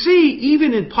 And you see,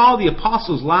 even in Paul the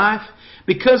Apostle's life,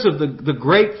 because of the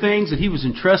great things that he was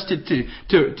entrusted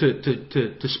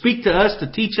to speak to us,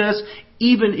 to teach us,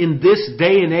 even in this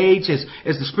day and age, as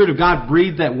the Spirit of God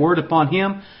breathed that word upon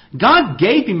him, God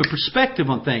gave him a perspective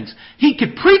on things. He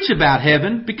could preach about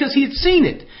heaven because he had seen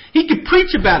it. He could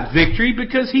preach about victory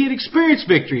because he had experienced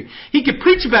victory. He could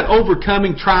preach about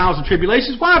overcoming trials and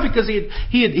tribulations. Why? Because he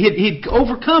had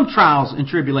overcome trials and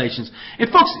tribulations. And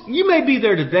folks, you may be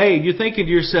there today and you're thinking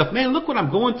to yourself, man, look what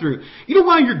I'm going through. You know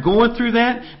why you're going through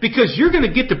that? Because you're going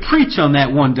to get to preach on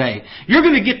that one day. You're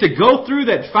going to get to go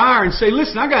through that fire and say,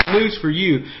 listen, I got news for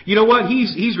you. You know what?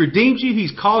 He's redeemed you.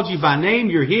 He's called you by name.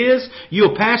 You're His.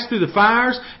 You'll pass through the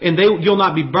fires and you'll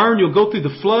not be burned. You'll go through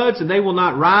the floods and they will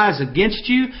not rise against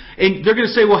you. And they're going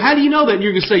to say, well, how do you know that? And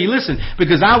you're going to say, listen,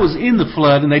 because I was in the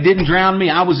flood and they didn't drown me.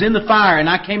 I was in the fire and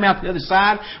I came out the other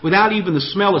side without even the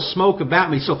smell of smoke about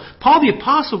me. So Paul the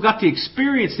Apostle got to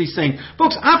experience these things.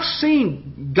 Folks, I've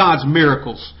seen God's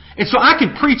miracles. And so I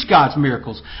can preach God's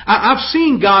miracles. I've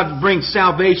seen God bring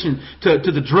salvation to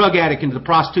the drug addict and to the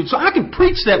prostitute. So I can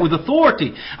preach that with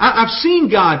authority. I've seen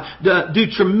God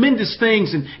do tremendous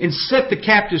things and set the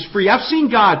captives free. I've seen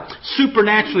God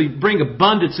supernaturally bring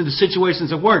abundance into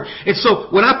situations of work. And so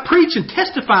when I preach and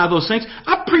testify those things,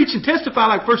 I preach and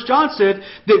testify like 1 John said,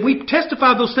 that we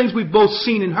testify those things we've both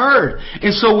seen and heard.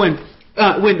 And so when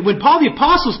Paul the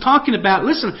Apostle is talking about,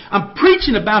 listen, I'm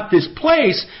preaching about this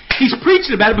place, he's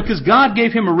preaching about it because God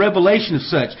gave him a revelation of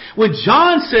such. When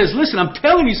John says, listen, I'm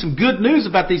telling you some good news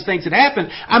about these things that happened,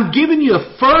 I'm giving you a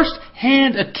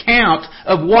first-hand account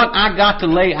of what I got to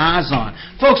lay eyes on.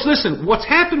 Folks, listen, what's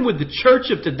happened with the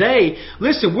church of today,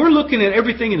 listen, we're looking at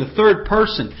everything in the third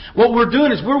person. What we're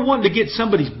doing is we're wanting to get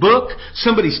somebody's book,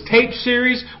 somebody's tape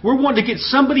series. We're wanting to get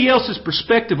somebody else's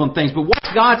perspective on things. But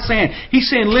what's God saying? He's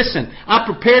saying, listen, I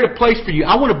prepared a place for you.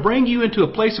 I want to bring you into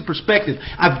a place of perspective.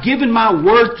 I've given my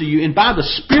word to you, and by the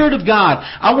Spirit of God,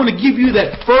 I want to give you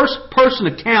that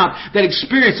first-person account, that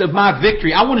experience of my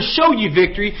victory. I want to show you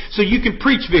victory so you can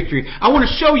preach victory. I want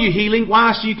to show you healing.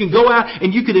 Why? So you can go out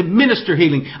and you can administer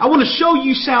healing. I want to show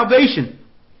you salvation,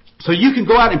 so you can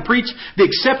go out and preach the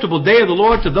acceptable day of the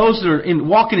Lord to those that are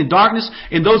walking in darkness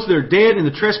and those that are dead in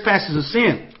the trespasses of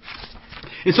sin.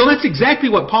 And so that's exactly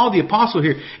what Paul the Apostle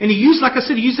here. And he used, like I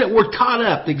said, he used that word caught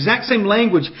up, the exact same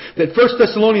language that 1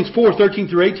 Thessalonians 4:13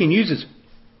 through 18 uses.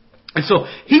 And so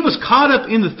he was caught up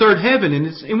in the third heaven.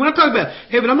 And when I'm talking about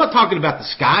heaven, I'm not talking about the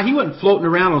sky. He wasn't floating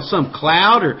around on some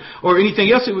cloud or anything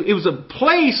else. It was a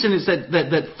place, and it's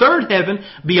that third heaven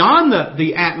beyond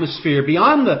the atmosphere,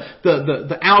 beyond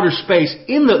the outer space,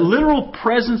 in the literal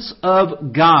presence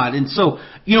of God. And so,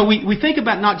 you know, we think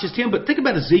about not just him, but think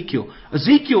about Ezekiel.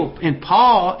 Ezekiel and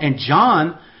Paul and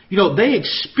John, you know, they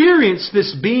experienced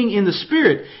this being in the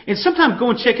Spirit. And sometime go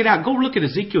and check it out. Go look at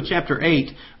Ezekiel chapter 8,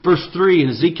 verse 3,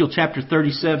 and Ezekiel chapter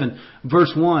 37,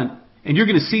 verse 1. And you're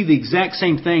going to see the exact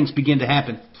same things begin to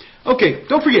happen. Okay,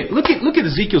 don't forget, look at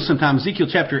Ezekiel sometime. Ezekiel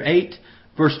chapter 8,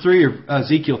 verse 3, or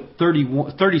Ezekiel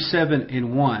 37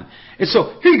 and 1. And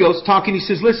so here he goes talking. He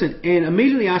says, listen, and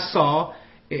immediately I saw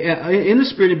in the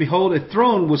Spirit, and behold, a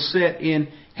throne was set in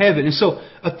heaven. And so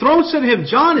a throne set in heaven.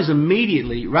 John is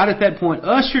immediately, right at that point,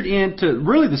 ushered into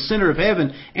really the center of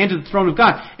heaven and to the throne of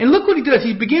God. And look what he does.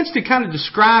 He begins to kind of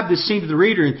describe this scene to the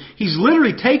reader. And he's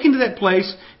literally taken to that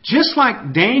place, just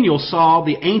like Daniel saw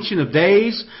the Ancient of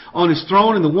Days on his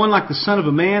throne, and the one like the Son of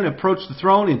a Man approached the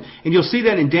throne. And you'll see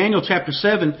that in Daniel chapter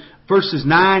 7, verses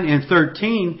 9 and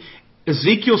 13.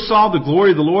 Ezekiel saw the glory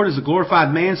of the Lord as a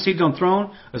glorified man seated on the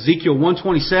throne. Ezekiel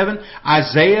 1:27.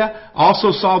 Isaiah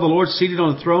also saw the Lord seated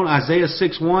on the throne. Isaiah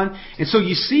 6:1. And so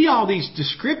you see all these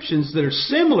descriptions that are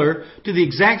similar to the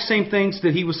exact same things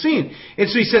that he was seeing. And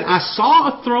so he said, I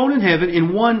saw a throne in heaven,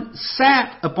 and one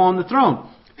sat upon the throne.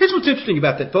 Here's what's interesting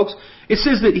about that, folks. It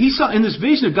says that he saw in this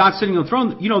vision of God sitting on the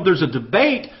throne, you know, there's a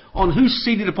debate on who's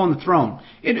seated upon the throne.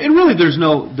 And really there's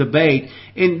no debate.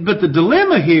 But the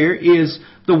dilemma here is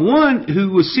the one who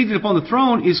was seated upon the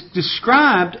throne is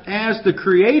described as the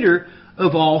creator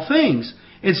of all things.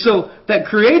 And so that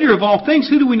creator of all things,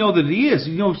 who do we know that he is?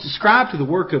 You know, it's described to the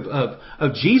work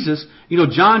of Jesus. You know,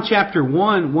 John chapter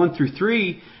 1 through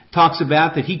 3 talks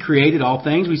about that he created all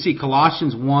things. We see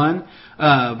Colossians 1,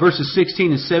 verses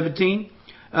 16 and 17.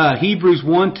 Hebrews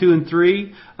 1, 2 and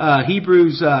 3.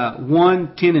 Hebrews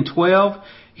 1, 10 and 12.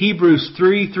 Hebrews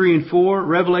 3, 3 and 4,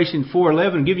 Revelation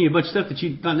 4:11, and giving you a bunch of stuff that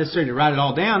you not necessarily write it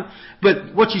all down.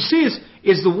 But what you see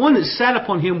is the one that sat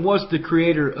upon him was the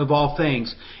creator of all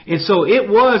things. And so it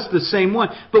was the same one.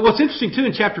 But what's interesting too,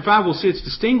 in chapter 5, we'll see it's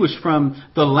distinguished from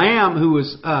the Lamb who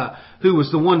was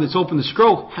the one that's opened the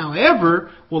scroll.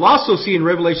 However, we'll also see in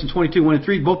Revelation 22, 1 and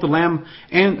 3, both the Lamb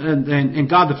and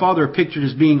God the Father are pictured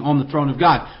as being on the throne of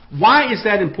God. Why is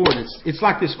that important? It's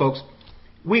like this, folks.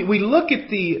 We look at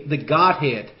the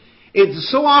Godhead.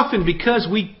 It's so often because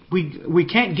we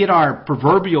can't get our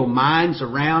proverbial minds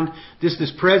around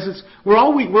this presence. We're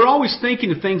always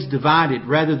thinking of things divided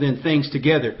rather than things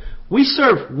together. We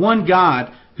serve one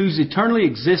God who's eternally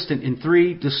existent in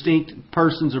three distinct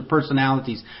persons or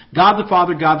personalities. God the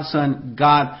Father, God the Son,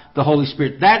 God the Holy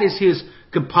Spirit. That is His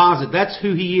composite. That's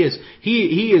who He is.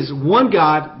 He is one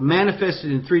God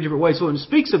manifested in three different ways. So when it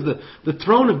speaks of the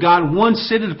throne of God, one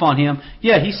sitteth upon Him,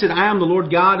 yeah, He said, I am the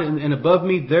Lord God, and above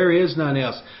me there is none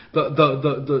else.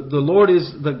 The Lord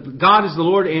is, God is the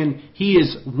Lord, and He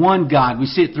is one God. We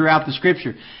see it throughout the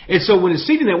Scripture. And so when it's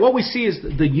seen in that, what we see is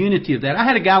the unity of that. I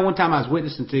had a guy one time I was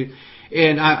witnessing to,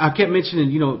 and I kept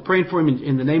mentioning, praying for him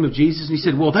in the name of Jesus. And he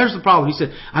said, well, there's the problem. He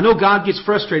said, I know God gets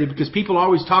frustrated because people are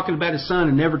always talking about His Son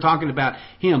and never talking about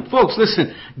Him. Folks,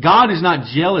 listen, God is not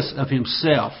jealous of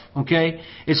Himself, okay?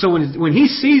 And so when He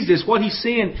sees this, what He's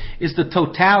seeing is the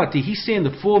totality. He's seeing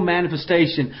the full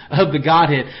manifestation of the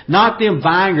Godhead, not them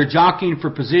vying or jockeying for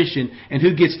position and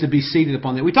who gets to be seated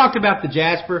upon them. We talked about the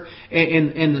jasper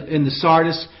and the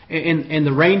sardis and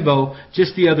the rainbow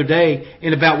just the other day,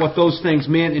 and about what those things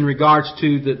meant in regards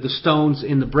to the stones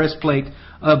in the breastplate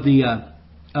of the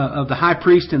high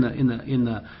priest in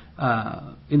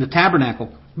the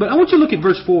tabernacle. But I want you to look at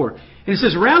verse 4. And it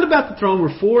says, round about the throne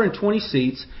were 24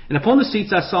 seats, and upon the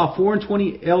seats I saw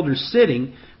 24 elders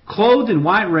sitting, clothed in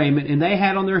white raiment, and they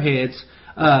had on their heads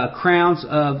crowns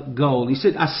of gold. He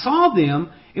said, I saw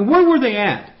them, and where were they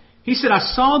at? He said, I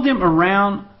saw them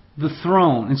around the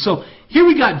throne. And so here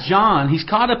we got John. He's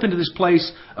caught up into this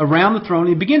place around the throne.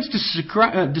 He begins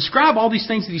to describe all these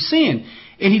things that he's seeing.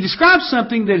 And he describes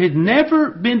something that had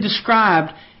never been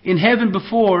described in heaven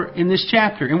before in this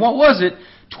chapter. And what was it?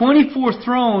 24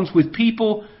 thrones with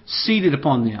people seated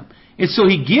upon them. And so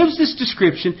he gives this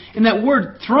description. And that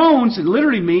word thrones, it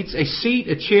literally means a seat,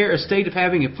 a chair, a state of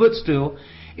having a footstool,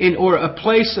 or a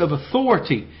place of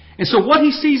authority. And so what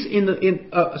he sees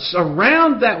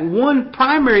around that one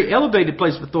primary elevated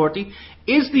place of authority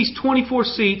is these 24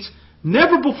 seats,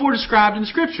 never before described in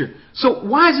Scripture. So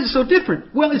why is it so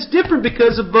different? Well, it's different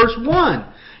because of verse 1.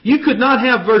 You could not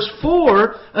have verse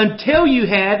 4 until you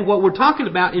had what we're talking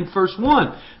about in verse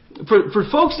 1. For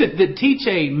folks that teach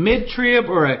a mid-trib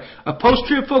or a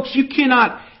post-trib, folks, you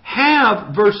cannot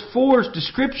have verse 4's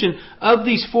description of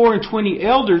these 24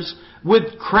 elders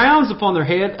with crowns upon their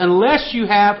head unless you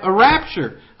have a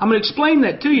rapture. I'm going to explain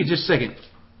that to you in just a second.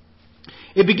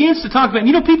 It begins to talk about,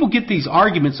 people get these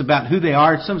arguments about who they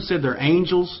are. Some said they're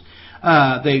angels.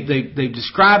 They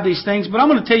describe these things, but I'm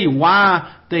going to tell you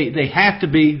why they have to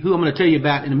be who I'm going to tell you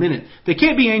about in a minute. They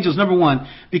can't be angels, number one,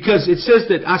 because it says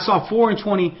that I saw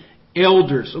 24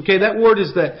 elders. Okay, that word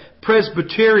is that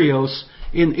presbyterios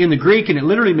in the Greek, and it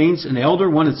literally means an elder,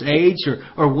 one that's aged,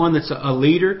 or one that's a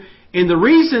leader. And the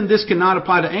reason this cannot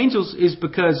apply to angels is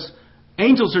because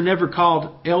angels are never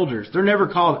called elders. They're never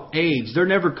called aged. They're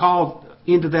never called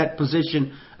into that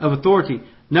position of authority.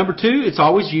 Number two, it's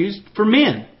always used for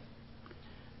men.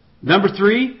 Number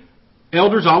three,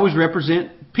 elders always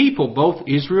represent people, both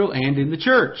Israel and in the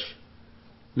church.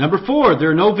 Number four,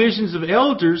 there are no visions of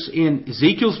elders in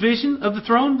Ezekiel's vision of the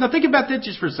throne. Now think about that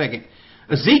just for a second.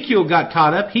 Ezekiel got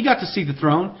caught up. He got to see the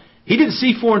throne. He didn't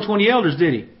see 24 elders,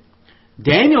 did he?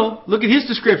 Daniel, look at his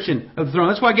description of the throne.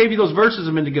 That's why I gave you those verses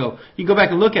a minute ago. You can go back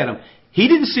and look at them. He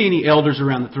didn't see any elders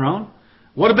around the throne.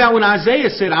 What about when Isaiah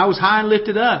said, I was high and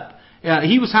lifted up?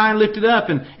 He was high and lifted up,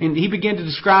 and he began to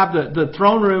describe the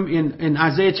throne room in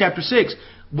Isaiah chapter 6.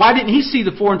 Why didn't he see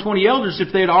the 24 elders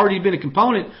if they had already been a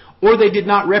component, or they did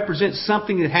not represent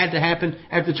something that had to happen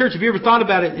at the church? Have you ever thought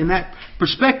about it in that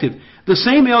perspective? The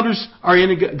same elders are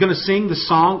going to sing the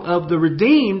song of the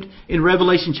redeemed in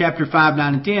Revelation chapter 5,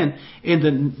 9, and 10.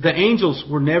 And the angels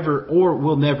were never or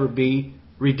will never be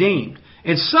redeemed.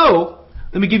 And so,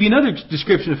 let me give you another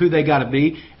description of who they got to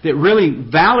be that really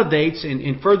validates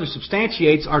and further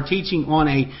substantiates our teaching on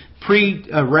a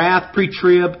pre-wrath,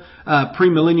 pre-trib,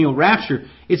 pre-millennial rapture.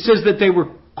 It says that they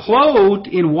were clothed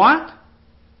in what?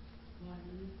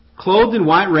 Clothed in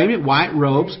white raiment, white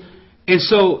robes. And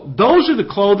so those are the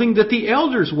clothing that the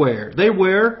elders wear. They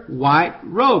wear white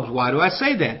robes. Why do I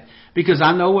say that? Because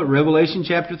I know what Revelation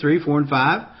chapter 3, 4, and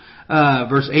 5,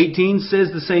 verse 18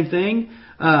 says the same thing.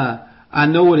 I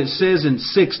know what it says in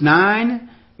 6:9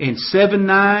 and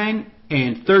 7:9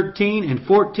 and 13 and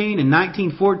 14 and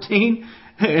 19:14.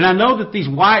 And I know that these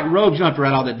white robes, you don't have to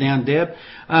write all that down, Deb.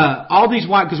 All these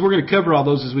white, because we're going to cover all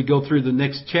those as we go through the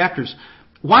next chapters.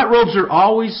 White robes are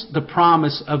always the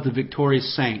promise of the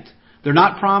victorious saint. They're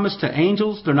not promised to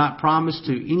angels. They're not promised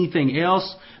to anything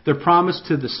else. They're promised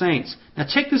to the saints. Now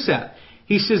check this out.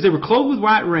 He says they were clothed with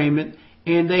white raiment,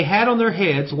 and they had on their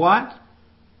heads what?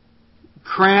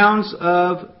 Crowns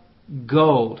of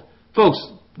gold.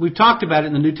 Folks, we've talked about it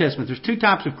in the New Testament. There's two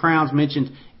types of crowns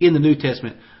mentioned in the New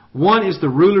Testament. One is the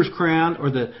ruler's crown,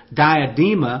 or the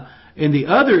diadema, and the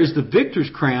other is the victor's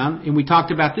crown. And we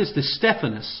talked about this, the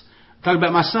Stephanus. I'm talking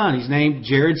about my son. He's named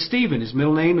Jared Stephen. His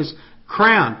middle name is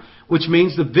Crown, which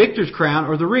means the victor's crown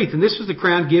or the wreath. And this was the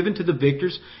crown given to the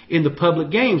victors in the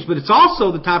public games. But it's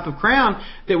also the type of crown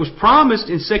that was promised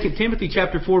in 2 Timothy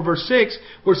chapter 4, verse 6,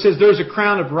 where it says there's a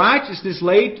crown of righteousness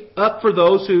laid up for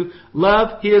those who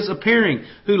love His appearing,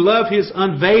 who love His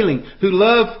unveiling, who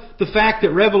love the fact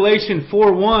that Revelation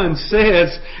 4:1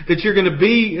 says that you're going to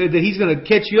be, that He's going to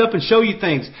catch you up and show you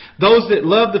things. Those that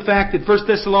love the fact that 1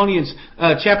 Thessalonians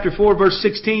chapter 4 verse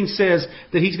 16 says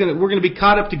that we're going to be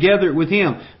caught up together with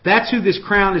Him. That's who this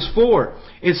crown is for.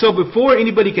 And so before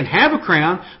anybody can have a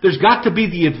crown, there's got to be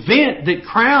the event that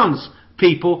crowns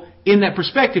people in that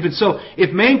perspective. And so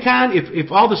if mankind,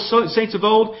 if all the saints of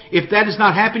old, if that has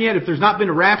not happened yet, if there's not been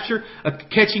a rapture, a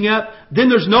catching up, then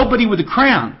there's nobody with a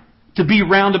crown to be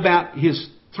round about His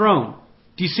throne.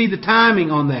 Do you see the timing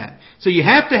on that? So you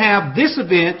have to have this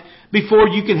event before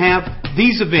you can have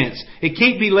these events. It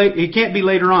can't be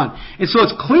later on. And so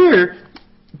it's clear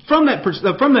from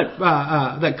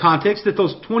that context that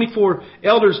those 24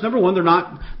 elders, number one,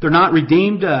 they're not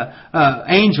redeemed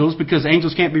angels, because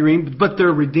angels can't be redeemed, but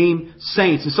they're redeemed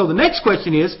saints. And so the next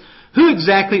question is, who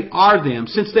exactly are them?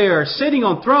 Since they are sitting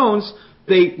on thrones,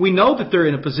 we know that they're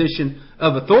in a position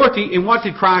of authority. And what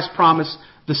did Christ promise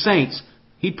the saints?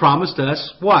 He promised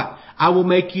us what? I will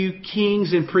make you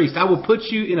kings and priests. I will put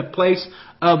you in a place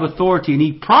of authority. And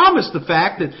He promised the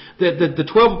fact that the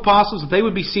 12 apostles, that they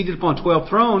would be seated upon 12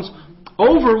 thrones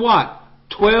over what?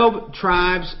 12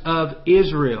 tribes of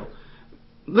Israel.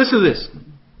 Listen to this.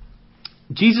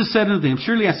 Jesus said unto them,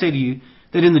 surely I say to you,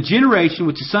 that in the generation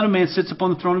which the Son of Man sits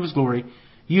upon the throne of His glory,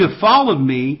 you have followed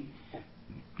me.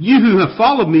 You who have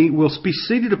followed me will be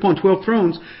seated upon 12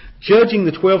 thrones, judging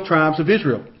the 12 tribes of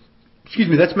Israel. Excuse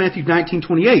me, that's Matthew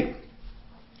 19:28.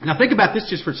 Now think about this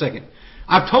just for a second.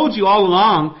 I've told you all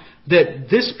along that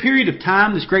this period of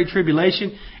time, this great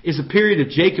tribulation, is a period of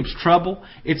Jacob's trouble.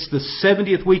 It's the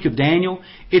 70th week of Daniel.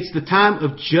 It's the time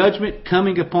of judgment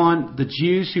coming upon the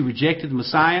Jews who rejected the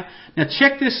Messiah. Now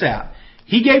check this out.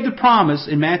 He gave the promise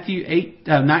in Matthew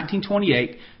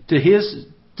 19:28 to His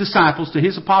disciples, to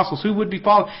His apostles, who would be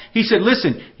followed. He said,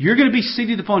 listen, you're going to be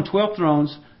seated upon 12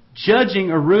 thrones, judging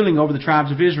or ruling over the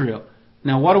tribes of Israel.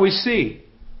 Now what do we see?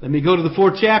 Let me go to the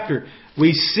 4th chapter.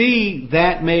 We see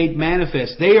that made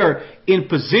manifest. They are in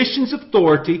positions of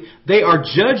authority. They are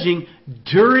judging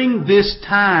during this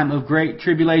time of great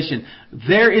tribulation.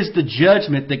 There is the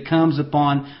judgment that comes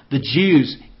upon the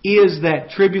Jews, is that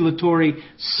tribulatory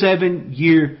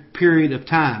 7-year period of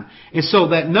time. And so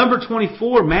that number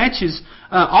 24 matches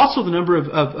also the number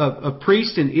of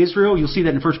priests in Israel. You'll see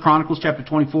that in 1 Chronicles chapter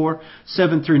 24,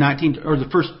 7 through 19, or the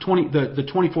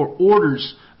 24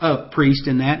 orders of priests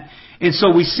in that. And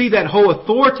so we see that whole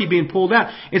authority being pulled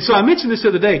out. And so I mentioned this the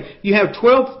other day. You have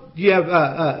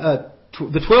the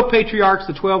 12 patriarchs,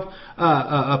 the 12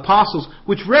 apostles,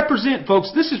 which represent,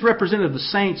 folks, this is representative of the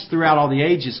saints throughout all the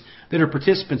ages that are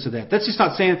participants of that. That's just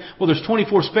not saying, well, there's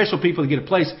 24 special people that get a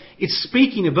place. It's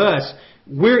speaking of us.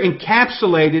 We're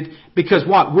encapsulated because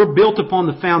what? We're built upon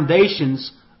the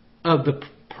foundations of the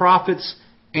prophets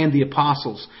and the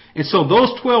apostles. And so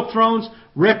those 12 thrones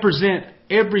represent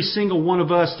every single one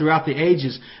of us throughout the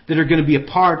ages that are going to be a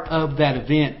part of that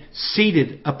event,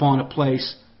 seated upon a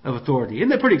place of authority. Isn't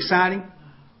that pretty exciting?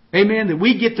 Amen. That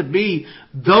we get to be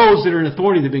those that are in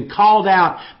authority, that have been called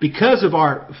out because of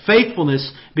our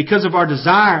faithfulness, because of our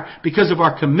desire, because of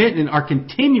our commitment, our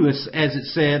continuous, as it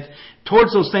said,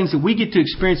 towards those things, that we get to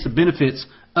experience the benefits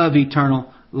of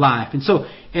eternal life.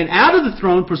 And out of the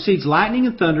throne proceeds lightning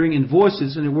and thundering and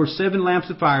voices, and there were 7 lamps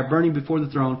of fire burning before the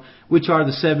throne, which are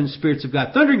the 7 spirits of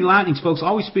God. Thundering and lightning, folks,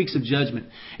 always speaks of judgment.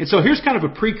 And so here's kind of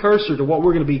a precursor to what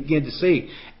we're going to begin to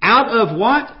see. Out of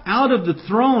what? Out of the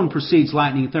throne proceeds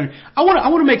lightning and thunder. I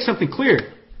want to make something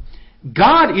clear.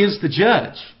 God is the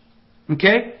judge.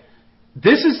 Okay?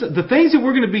 This is the things that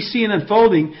we're going to be seeing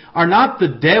unfolding are not the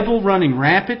devil running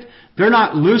rampant. They're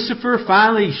not Lucifer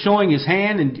finally showing his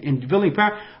hand and building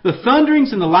power. The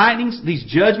thunderings and the lightnings, these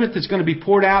judgment that's going to be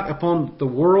poured out upon the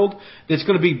world, that's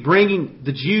going to be bringing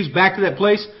the Jews back to that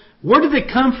place, where do they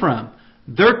come from?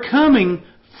 They're coming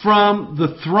from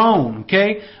the throne,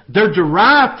 okay? They're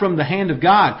derived from the hand of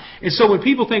God. And so when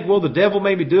people think, well, the devil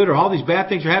made me do it, or all these bad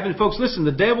things are happening, folks, listen,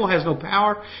 the devil has no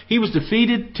power. He was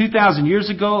defeated 2,000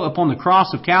 years ago upon the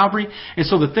cross of Calvary. And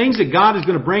so the things that God is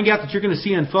going to bring out that you're going to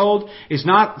see unfold is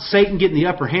not Satan getting the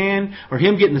upper hand, or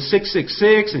him getting the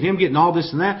 666, and him getting all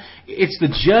this and that. It's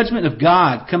the judgment of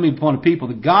God coming upon a people.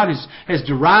 That God has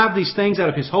derived these things out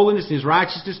of His holiness and His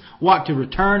righteousness, what? To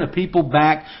return a people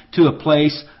back to a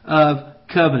place of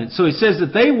covenant. So it says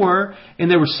that they were,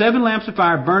 and there were 7 lamps of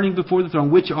fire burning before the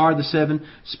throne, which are the 7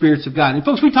 spirits of God. And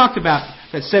folks, we talked about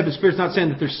that 7 spirits, not saying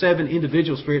that there's 7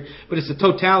 individual spirits, but it's the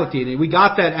totality. And we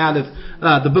got that out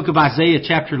of the book of Isaiah,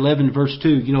 chapter 11, verse 2.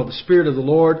 You know, the Spirit of the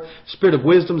Lord, Spirit of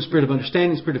wisdom, the Spirit of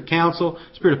understanding, the Spirit of counsel,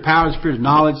 Spirit of power, the Spirit of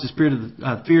knowledge, the Spirit of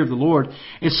the fear of the Lord.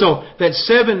 And so that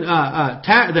 7,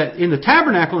 that in the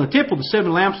tabernacle, in the temple, the 7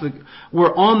 lamps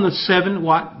were on the 7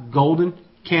 what? Golden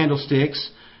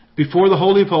candlesticks before the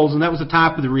Holy of Holies, and that was a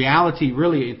type of the reality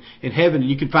really in heaven.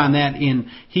 And you can find that in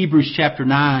Hebrews chapter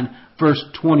 9, verse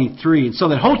 23. And so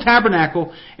that whole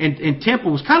tabernacle and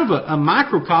temple was kind of a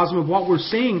microcosm of what we're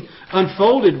seeing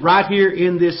unfolded right here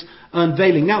in this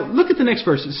unveiling. Now, look at the next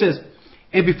verse. It says,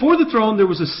 "And before the throne there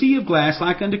was a sea of glass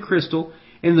like unto crystal.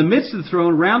 In the midst of the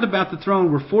throne, round about the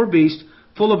throne, were 4 beasts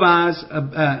full of eyes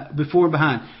before and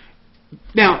behind."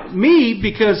 Now, me,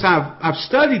 because I've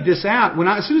studied this out,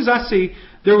 as soon as I see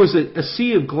there was a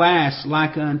sea of glass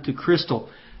like unto crystal.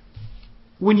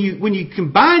 When you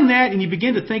combine that and you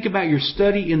begin to think about your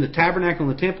study in the tabernacle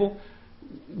and the temple,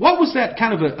 what was that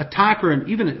kind of a type, or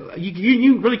even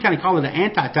you really kind of call it an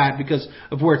anti-type because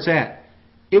of where it's at?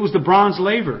 It was the bronze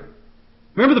laver.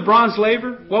 Remember the bronze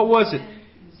laver? What was it?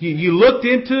 You looked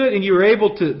into it and you were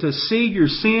able to see your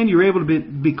sin. You were able to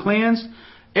be cleansed.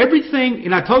 Everything,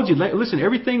 and I told you, listen,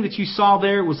 everything that you saw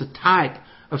there was a type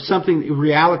of something,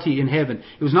 reality in heaven.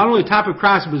 It was not only a type of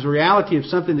Christ, it was a reality of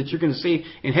something that you're going to see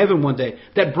in heaven one day.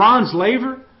 That bronze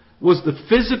laver was the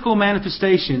physical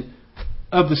manifestation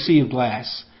of the sea of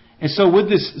glass. And so with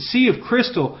this sea of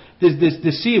crystal,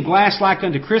 this sea of glass like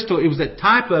unto crystal, it was that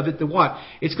type of it that what?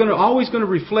 It's always going to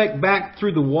reflect back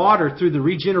through the water, through the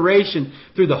regeneration,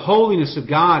 through the holiness of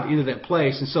God into that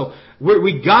place. And so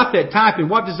we got that type, and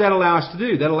what does that allow us to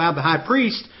do? That allowed the high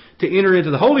priest to enter into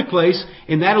the holy place,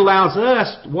 and that allows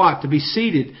us, what? To be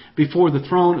seated before the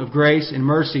throne of grace and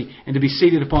mercy, and to be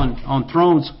seated on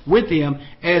thrones with Him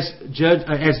as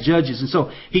judges. And so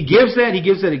He gives that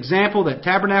example, that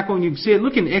tabernacle, and you can see it.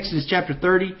 Look in Exodus chapter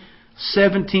 30,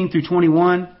 17 through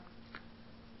 21.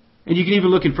 And you can even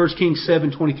look in 1 Kings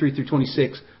 7, 23 through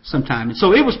 26 sometime. And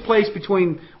so it was placed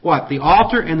between, what? The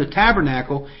altar and the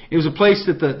tabernacle. It was a place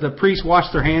that the priests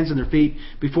washed their hands and their feet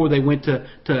before they went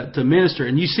to minister.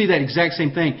 And you see that exact same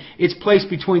thing. It's placed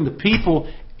between the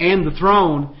people and the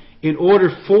throne in order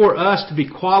for us to be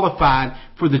qualified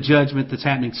for the judgment that's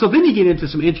happening. So then you get into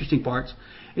some interesting parts.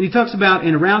 And he talks about,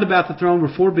 and around about the throne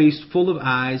were 4 beasts full of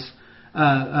eyes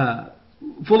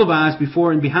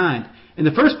before and behind. And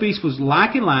the first beast was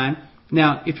like a lion.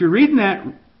 Now, if you're reading that,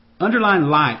 underline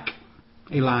like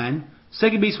a lion.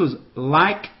 Second beast was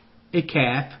like a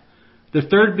calf. The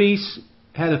third beast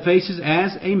had the faces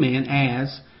as a man,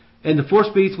 and the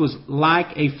fourth beast was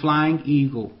like a flying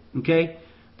eagle. Okay?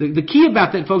 The key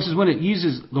about that, folks, is when it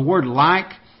uses the word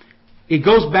like, it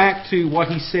goes back to what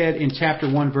he said in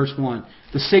chapter 1, verse 1,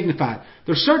 the signified.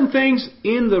 There's certain things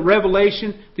in the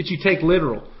Revelation that you take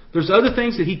literal. There's other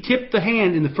things that he tipped the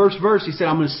hand in the first verse. He said,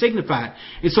 I'm going to signify it.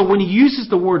 And so when he uses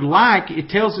the word like, it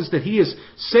tells us that he is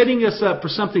setting us up for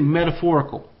something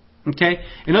metaphorical. Okay?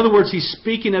 In other words, he's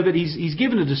speaking of it. He's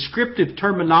given a descriptive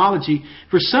terminology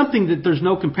for something that there's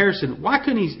no comparison. Why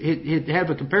couldn't he have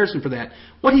a comparison for that?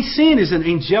 What he's seeing is an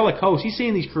angelic host. He's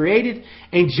seeing these created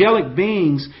angelic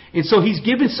beings. And so he's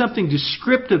given something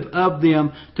descriptive of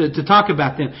them to talk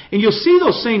about them. And you'll see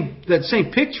that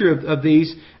same picture of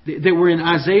these that were in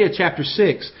Isaiah chapter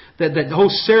 6, that whole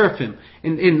seraphim.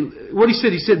 And what he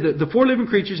said the 4 living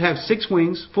creatures have 6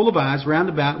 wings full of eyes round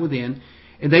about within,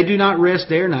 and they do not rest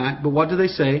day or night. But what do they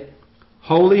say?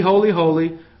 Holy, holy,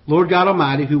 holy, Lord God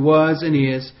Almighty, who was and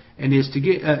is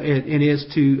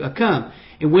to come.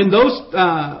 And when those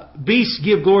beasts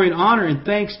give glory and honor and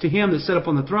thanks to Him that sat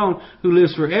upon the throne, who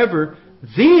lives forever,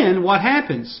 then what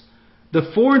happens?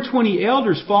 the 24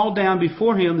 elders fall down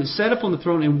before Him that sat upon the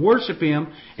throne and worship Him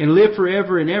and live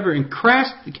forever and ever, and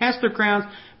cast their crowns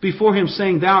before Him,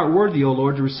 saying, Thou art worthy, O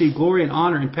Lord, to receive glory and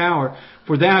honor and power,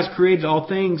 for Thou hast created all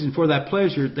things, and for Thy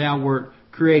pleasure Thou wert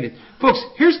created. Folks,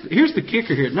 here's the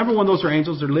kicker here. Number one, those are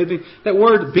angels. They're living. That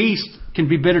word beast can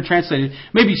be better translated.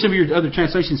 Maybe some of your other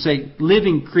translations say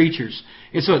living creatures.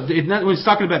 And so when it's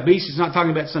talking about beasts, it's not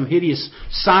talking about some hideous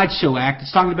sideshow act.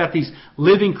 It's talking about these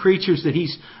living creatures that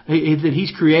He's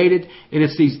created. And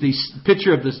it's these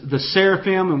picture of the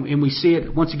seraphim, and we see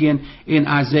it once again in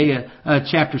Isaiah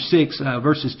chapter 6,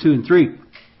 verses 2 and 3.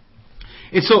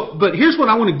 And so, but here's what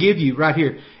I want to give you right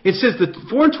here. It says the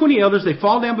 24 elders, they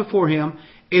fall down before Him,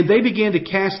 and they begin to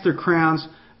cast their crowns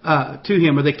to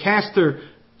Him, or they cast their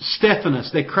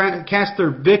Stephanos, they cast their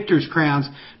victor's crowns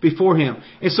before Him.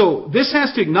 And so this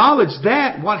has to acknowledge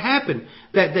that what happened,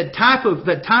 that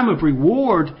time of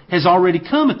reward has already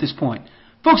come at this point.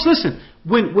 Folks, listen,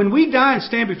 when we die and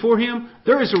stand before Him,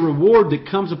 there is a reward that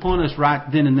comes upon us right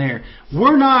then and there.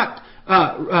 We're not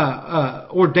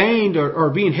ordained or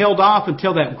being held off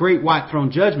until that great white throne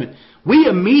judgment. We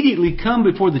immediately come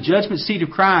before the judgment seat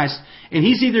of Christ, and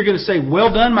He's either going to say,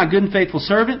 Well done, my good and faithful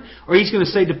servant, or He's going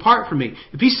to say, Depart from me.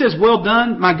 If He says, Well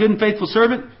done, my good and faithful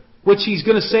servant, which He's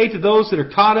going to say to those that are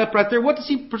caught up right there, what does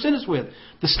He present us with?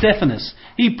 The Stephanos.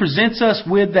 He presents us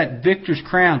with that victor's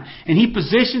crown. And He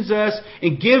positions us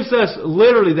and gives us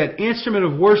literally that instrument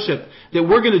of worship that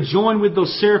we're going to join with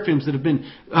those seraphims that have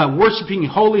been worshiping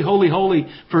Holy, Holy, Holy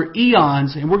for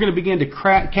eons. And we're going to begin to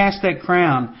cast that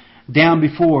crown down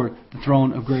before the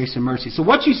throne of grace and mercy. So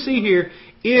what you see here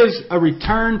is a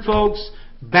return, folks,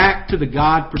 back to the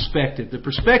God perspective. The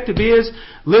perspective is,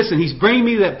 listen, He's bringing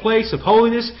me to that place of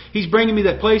holiness. He's bringing me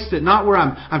to that place that not where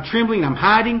I'm trembling, I'm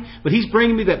hiding, but He's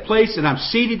bringing me to that place that I'm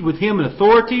seated with Him in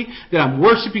authority, that I'm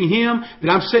worshiping Him, that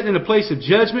I'm sitting in a place of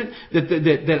judgment,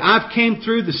 that I've came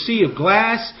through the sea of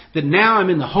glass, that now I'm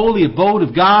in the holy abode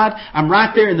of God. I'm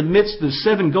right there in the midst of the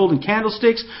 7 golden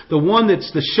candlesticks. The one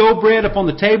that's the showbread upon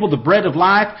the table, the bread of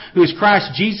life, who is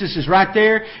Christ Jesus, is right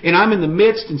there. And I'm in the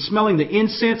midst and smelling the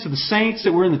incense of the saints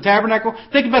that were in the tabernacle.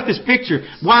 Think about this picture.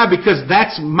 Why? Because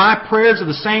that's my prayers of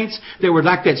the saints that were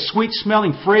like that sweet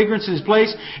smelling fragrance in His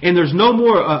place. And there's no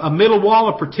more a middle wall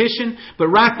of partition. But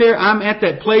right there, I'm at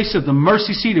that place of the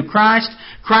mercy seat of Christ.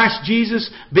 Christ Jesus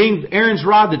being Aaron's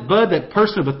rod that bud, that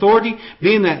person of authority,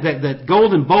 being that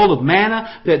golden bowl of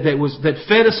manna that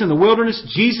fed us in the wilderness.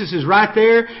 Jesus is right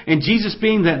there, and Jesus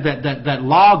being that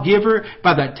lawgiver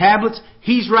by that tablets.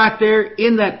 He's right there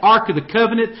in that Ark of the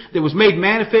Covenant that was made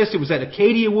manifest. It was that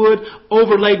Acacia wood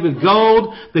overlaid with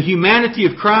gold. The humanity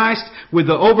of Christ with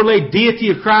the overlaid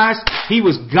deity of Christ. He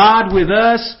was God with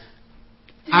us.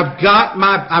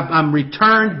 I'm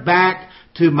returned back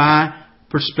to my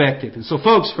perspective. And so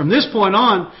folks, from this point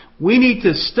on, we need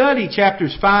to study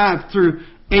chapters 5 through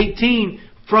 18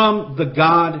 from the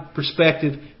God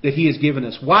perspective that He has given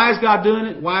us. Why is God doing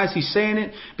it? Why is He saying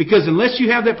it? Because unless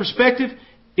you have that perspective,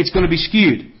 it's going to be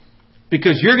skewed.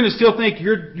 Because you're going to still think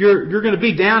you're going to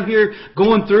be down here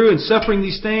going through and suffering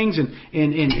these things and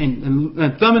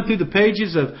thumbing through the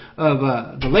pages of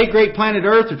the late great planet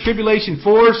Earth or Tribulation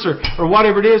Force or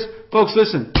whatever it is. Folks,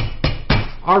 listen.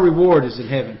 Our reward is in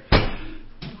heaven.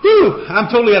 Whew, I'm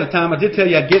totally out of time. I did tell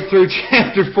you I'd get through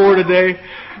chapter 4 today,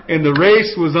 and the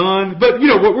race was on. But, you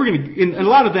know, what we're going to, and a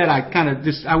lot of that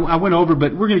I went over,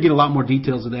 but we're going to get a lot more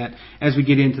details of that as we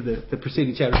get into the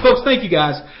preceding chapters. Folks, thank you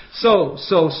guys so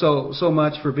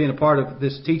much for being a part of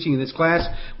this teaching in this class.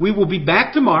 We will be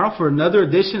back tomorrow for another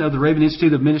edition of the Raven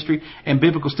Institute of Ministry and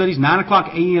Biblical Studies, 9 o'clock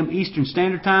a.m. Eastern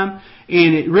Standard Time.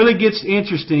 And it really gets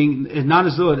interesting, not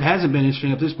as though it hasn't been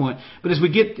interesting up to this point, but as we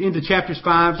get into chapters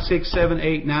 5, 6, 7,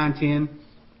 8, 9, 10,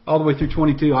 all the way through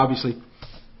 22, obviously.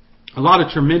 A lot of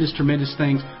tremendous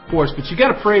things for us. But you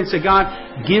got to pray and say, God,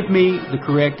 give me the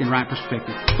correct and right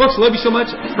perspective. Folks, I love you so much.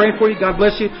 I'm praying for you. God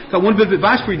bless you. Got one bit of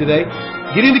advice for you today.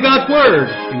 Get into God's Word,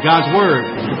 and God's Word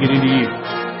will get into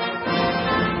you.